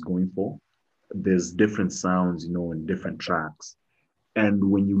that I was going for. There's different sounds, in different tracks. And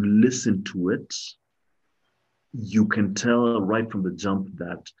when you listen to it, you can tell right from the jump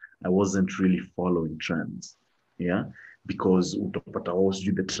that I wasn't really following trends. Yeah. Because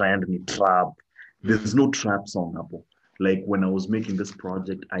the trend in trap. There's no trap song, Apple. Like when I was making this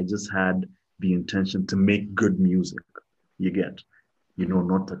project, I just had the intention to make good music. You get,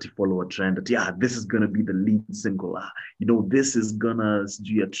 not that you follow a trend that, this is going to be the lead single. This is going to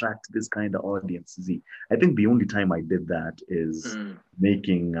attract this kind of audience. I think the only time I did that is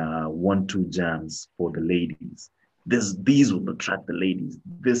making 1-2 jams for the ladies. These will attract the ladies.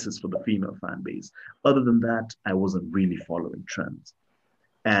 This is for the female fan base. Other than that, I wasn't really following trends.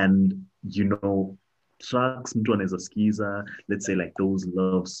 And, tracks mtu anaweza skiza, let's say like those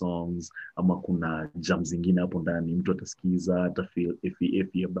love songs, ama kuna jam zingine hapo ndani mtu atasikiza, ata feel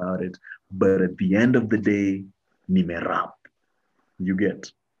iffy about it, but at the end of the day nimerap, you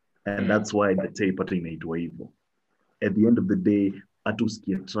get, and that's why the tape hata inaitwa hivyo. At the end of the day, atu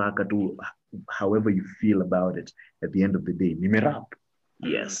skia track, however you feel about it, at the end of the day nimerap.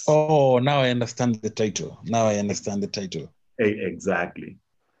 Yes. Oh, now I understand the title. Exactly.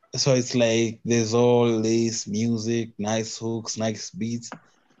 So it's like there's all this music, nice hooks, nice beats,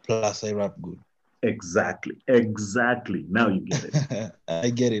 plus I rap good. Exactly. Now you get it. I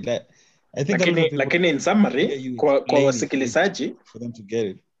get it. I think lakini in summary kwa wasikilizaji for them to get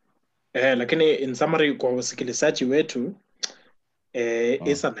it. Lakini in summary kwa wasikilizaji wetu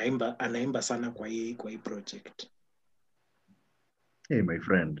Isa anaimba sana kwa hii project. Hey my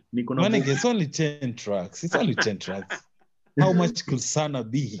friend, it's only 10 tracks. It's only 10 tracks. How much could Sana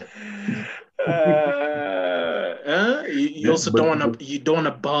be? You also don't want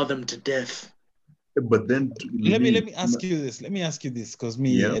to bar them to death. But then let me ask you this. Because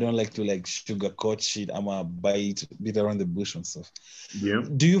I don't like to sugarcoat shit. I'm a beat around the bush and stuff. Yeah.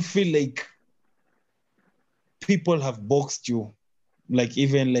 Do you feel like people have boxed you, like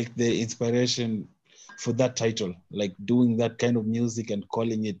even like the inspiration for that title, like doing that kind of music and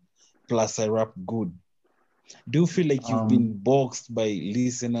calling it Plus I Rap Good? Do you feel like you've been boxed by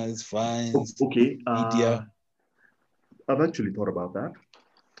listeners, fans, media? I've actually thought about that.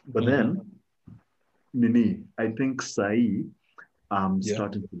 But then, I think Sai,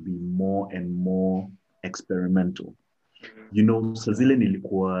 starting to be more and more experimental. Sazile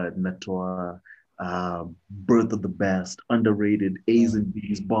nilikuwa natoa Birth of the Best, Underrated, A's and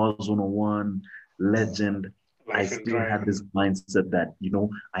B's, Bars 101, Legend. I still had this mindset that,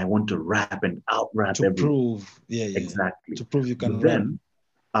 I want to rap and out-rap to prove. Yeah. Exactly. To prove you can rap. Then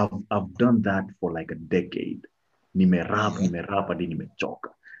I've done that for like a decade. Nimerap, hadi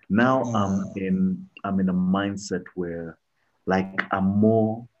nimechoka. Now I'm in a mindset where like I'm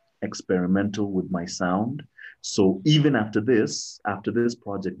more experimental with my sound. So even after this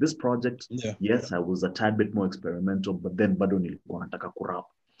project, yes, I was a tad bit more experimental, but then bado nilikuwa nataka kurap.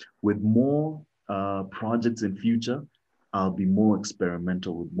 With more projects in future, I'll be more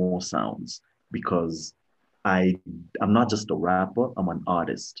experimental with more sounds because I'm not just a rapper, I'm an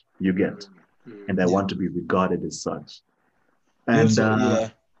artist, you get, and I want to be regarded as such. And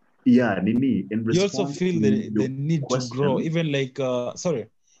Nini, in response, you also feel the need to grow, even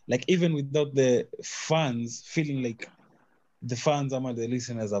even without the fans, feeling like the fans and the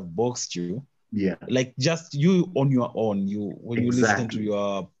listeners have boxed you. Yeah. Like just you on your own, when you listen to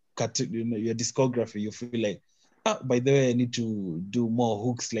your discography, you feel like, by the way, I need to do more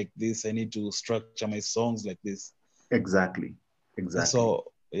hooks like this. I need to structure my songs like this. Exactly.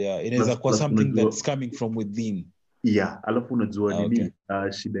 So it is something that's coming from within. Yeah, alafu unajua nini,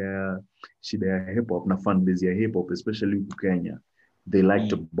 shida ya hip hop na fan base ya hip hop, especially in Kenya, they like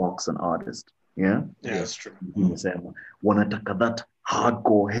to box an artist. Yeah, that's true. Wanataka that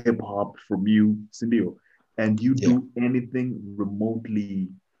hardcore hip hop from you, sindio, and you do anything remotely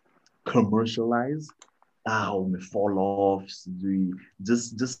commercialized, may fall off,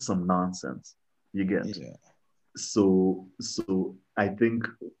 just some nonsense, you get. So I think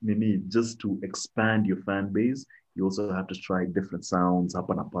Nini, just to expand your fan base, You also have to try different sounds,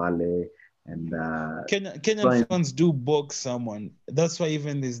 hapa na pale, and Kenyan fans do bog someone. That's why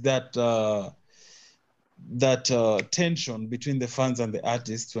even there's that tension between the fans and the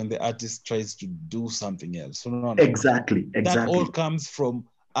artists when the artist tries to do something else. So no. Exactly. That all comes from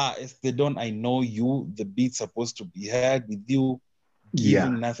if they don't, I know you. The beat's supposed to be heard with you,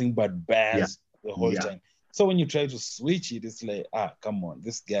 giving nothing but bass the whole time. So when you try to switch it, it's like, come on,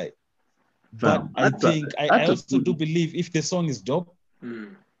 this guy. But I think I also do believe if the song is dope,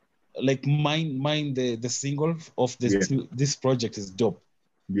 like mine the single of this project is dope.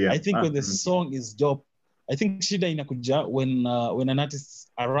 I think when the song is dope, I think shida inakuja when an artist,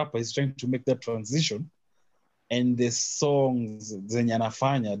 a rapper is trying to make that transition and the songs zenye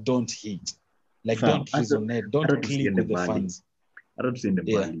anafanya don't hit. Like don't resonate, don't click with the fans. I don't see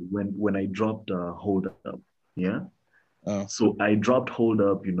the when I dropped Hold Up, so I dropped Hold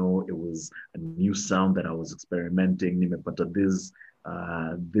Up, you know, it was a new sound that I was experimenting. Nimepata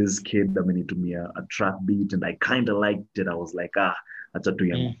this kid amenitumia a trap beat and I kind of liked it. I was like, acha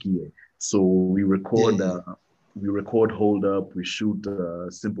tuyangukie. So we record Hold Up, we shoot a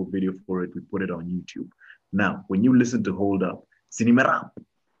simple video for it, we put it on YouTube. Now, when you listen to Hold Up, cinema rap,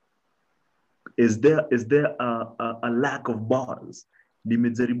 is there a lack of bars?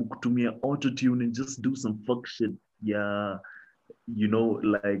 Nimejaribu kutumia auto-tune and just do some fuck shit. Yeah, you know,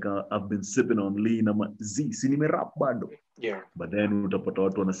 like I've been sipping on lean. I'm like, cinema rap bado. Yeah. But then utapata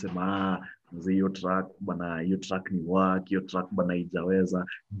watu wanasema, hiyo track ni work, hiyo track bana ijaweza.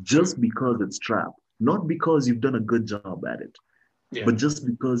 Just because it's trap. Not because you've done a good job at it. Yeah. But just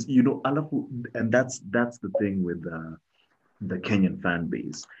because, you know, and that's the thing with the Kenyan fan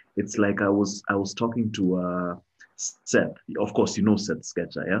base. It's like I was talking to Seth. Of course, you know Seth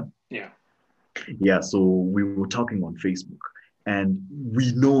Sketcher, yeah? Yeah. Yeah, so we were talking on Facebook, and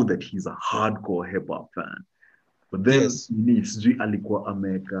we know that he's a hardcore hip-hop fan. But then alikuwa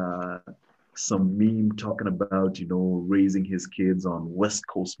ameka some meme talking about, you know, raising his kids on West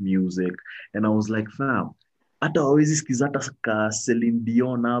Coast music. And I was like, fam, hata wawezi sikiza hata ka Celine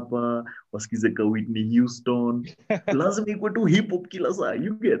Dion hapa, wasikize ka Whitney Houston. Lazima ikuwe tu hip hop kila saa,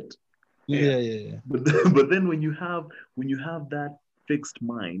 you get. Yeah. But then when you have that fixed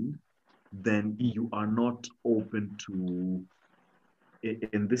mind, then you are not open to,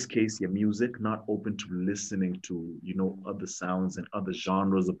 in this case, your music, not open to listening to, you know, other sounds and other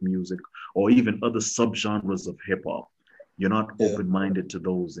genres of music, or even other subgenres of hip hop. You're not open-minded to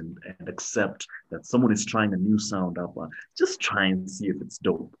those and accept that someone is trying a new sound up. Just try and see if it's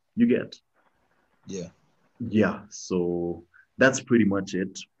dope. You get? Yeah. So that's pretty much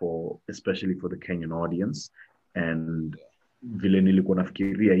it especially for the Kenyan audience. And vile nilikuwa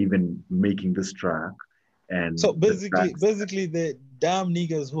nafikiria even making this track. And so basically the damn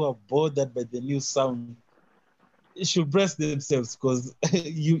niggas who are bothered by the new sound should brace themselves because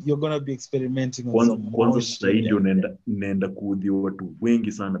you're gonna be experimenting on some more shit. Nenda kuudhi watu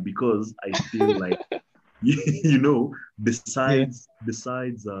wengi sana because I feel like you know besides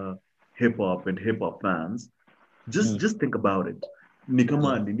hip hop and hip hop fans, just think about it. Ni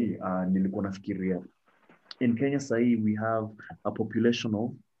kama nilikuwa nafikiria in Kenya sahi we have a population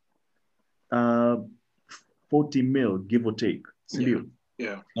of 40 mil, give or take.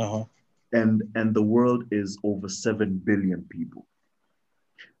 Yeah. And the world is over 7 billion people.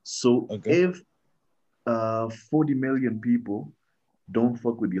 So if 40 million people don't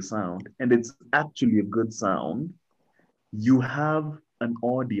fuck with your sound, and it's actually a good sound, you have an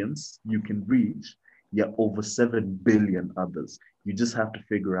audience you can reach, over 7 billion others. You just have to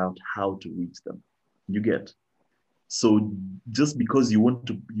figure out how to reach them. You get? So just because you want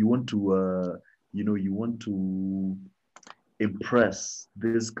to impress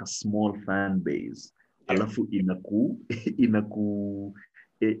this small fan base, alafu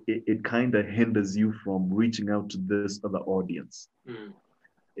it kind of hinders you from reaching out to this other audience.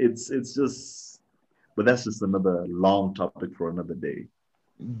 It's just, but that's just another long topic for another day.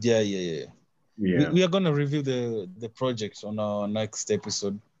 Yeah. We are gonna review the project on our next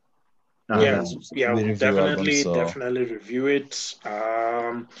episode. We'll definitely review it.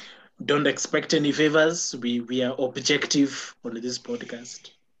 Don't expect any favors. We are objective on this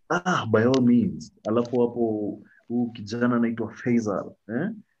podcast. By all means. Alafu hapo kijana anaitwa Faisal,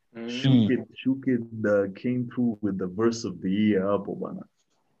 Shukid came through with the verse of the year hapo bana.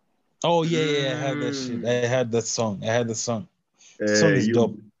 Oh yeah, I had that shit. I had the song. The song is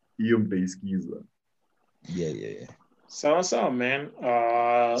dope. Hiyo mtaisikiza. Yeah. So man.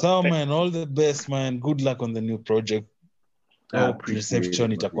 Man, all the best, man. Good luck on the new project.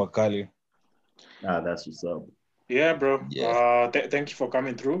 Reception itakuwa kali. That's what's up. Yeah, bro. Thank you for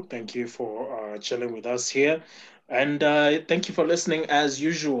coming through. Thank you for chilling with us here. And thank you for listening as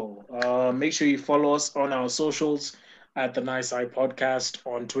usual. Make sure you follow us on our socials at the Nice Eye Podcast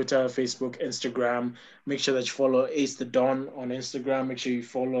on Twitter, Facebook, Instagram. Make sure that you follow Ace the Don on Instagram. Make sure you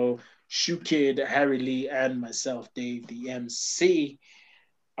follow Shoe Kid, Harry Lee, and myself, Dave the MC.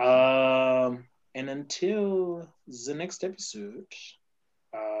 And until the next episode,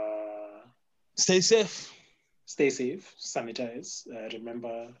 stay safe. Stay safe, sanitize.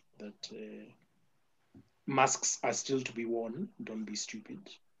 Remember that masks are still to be worn. Don't be stupid.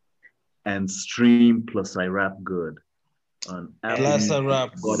 And stream Plus I Rap Good on Apple, Plus I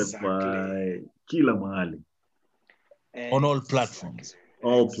Rap Spotify, Kila Mahali. On all platforms.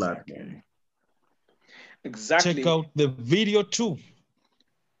 All platforms. Exactly. Check out the video too.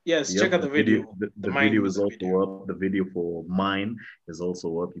 Yes, check out the video. The video is also up. The video for mine is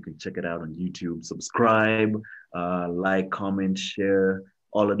also up. You can check it out on YouTube. Subscribe, like, comment, share,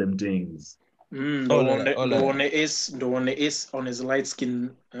 all of them things. The one is on his light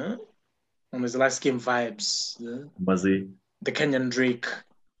skin, on his light skin vibes. Yeah? Mazi. The Kenyan Drake.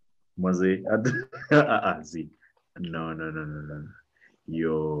 Mazi. No.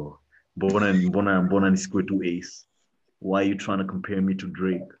 Yo. Bona nisikwe to Ace. Why are you trying to compare me to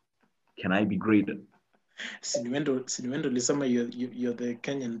Drake? Can I be greater? Sinimendo lisama, you're the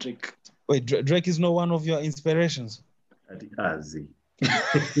Kenyan Drake. Wait, Drake is not one of your inspirations? Azi.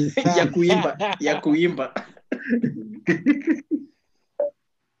 ya kuimba.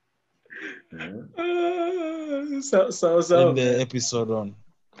 So in the episode on.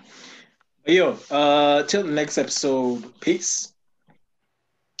 Yo, till the next episode. Peace.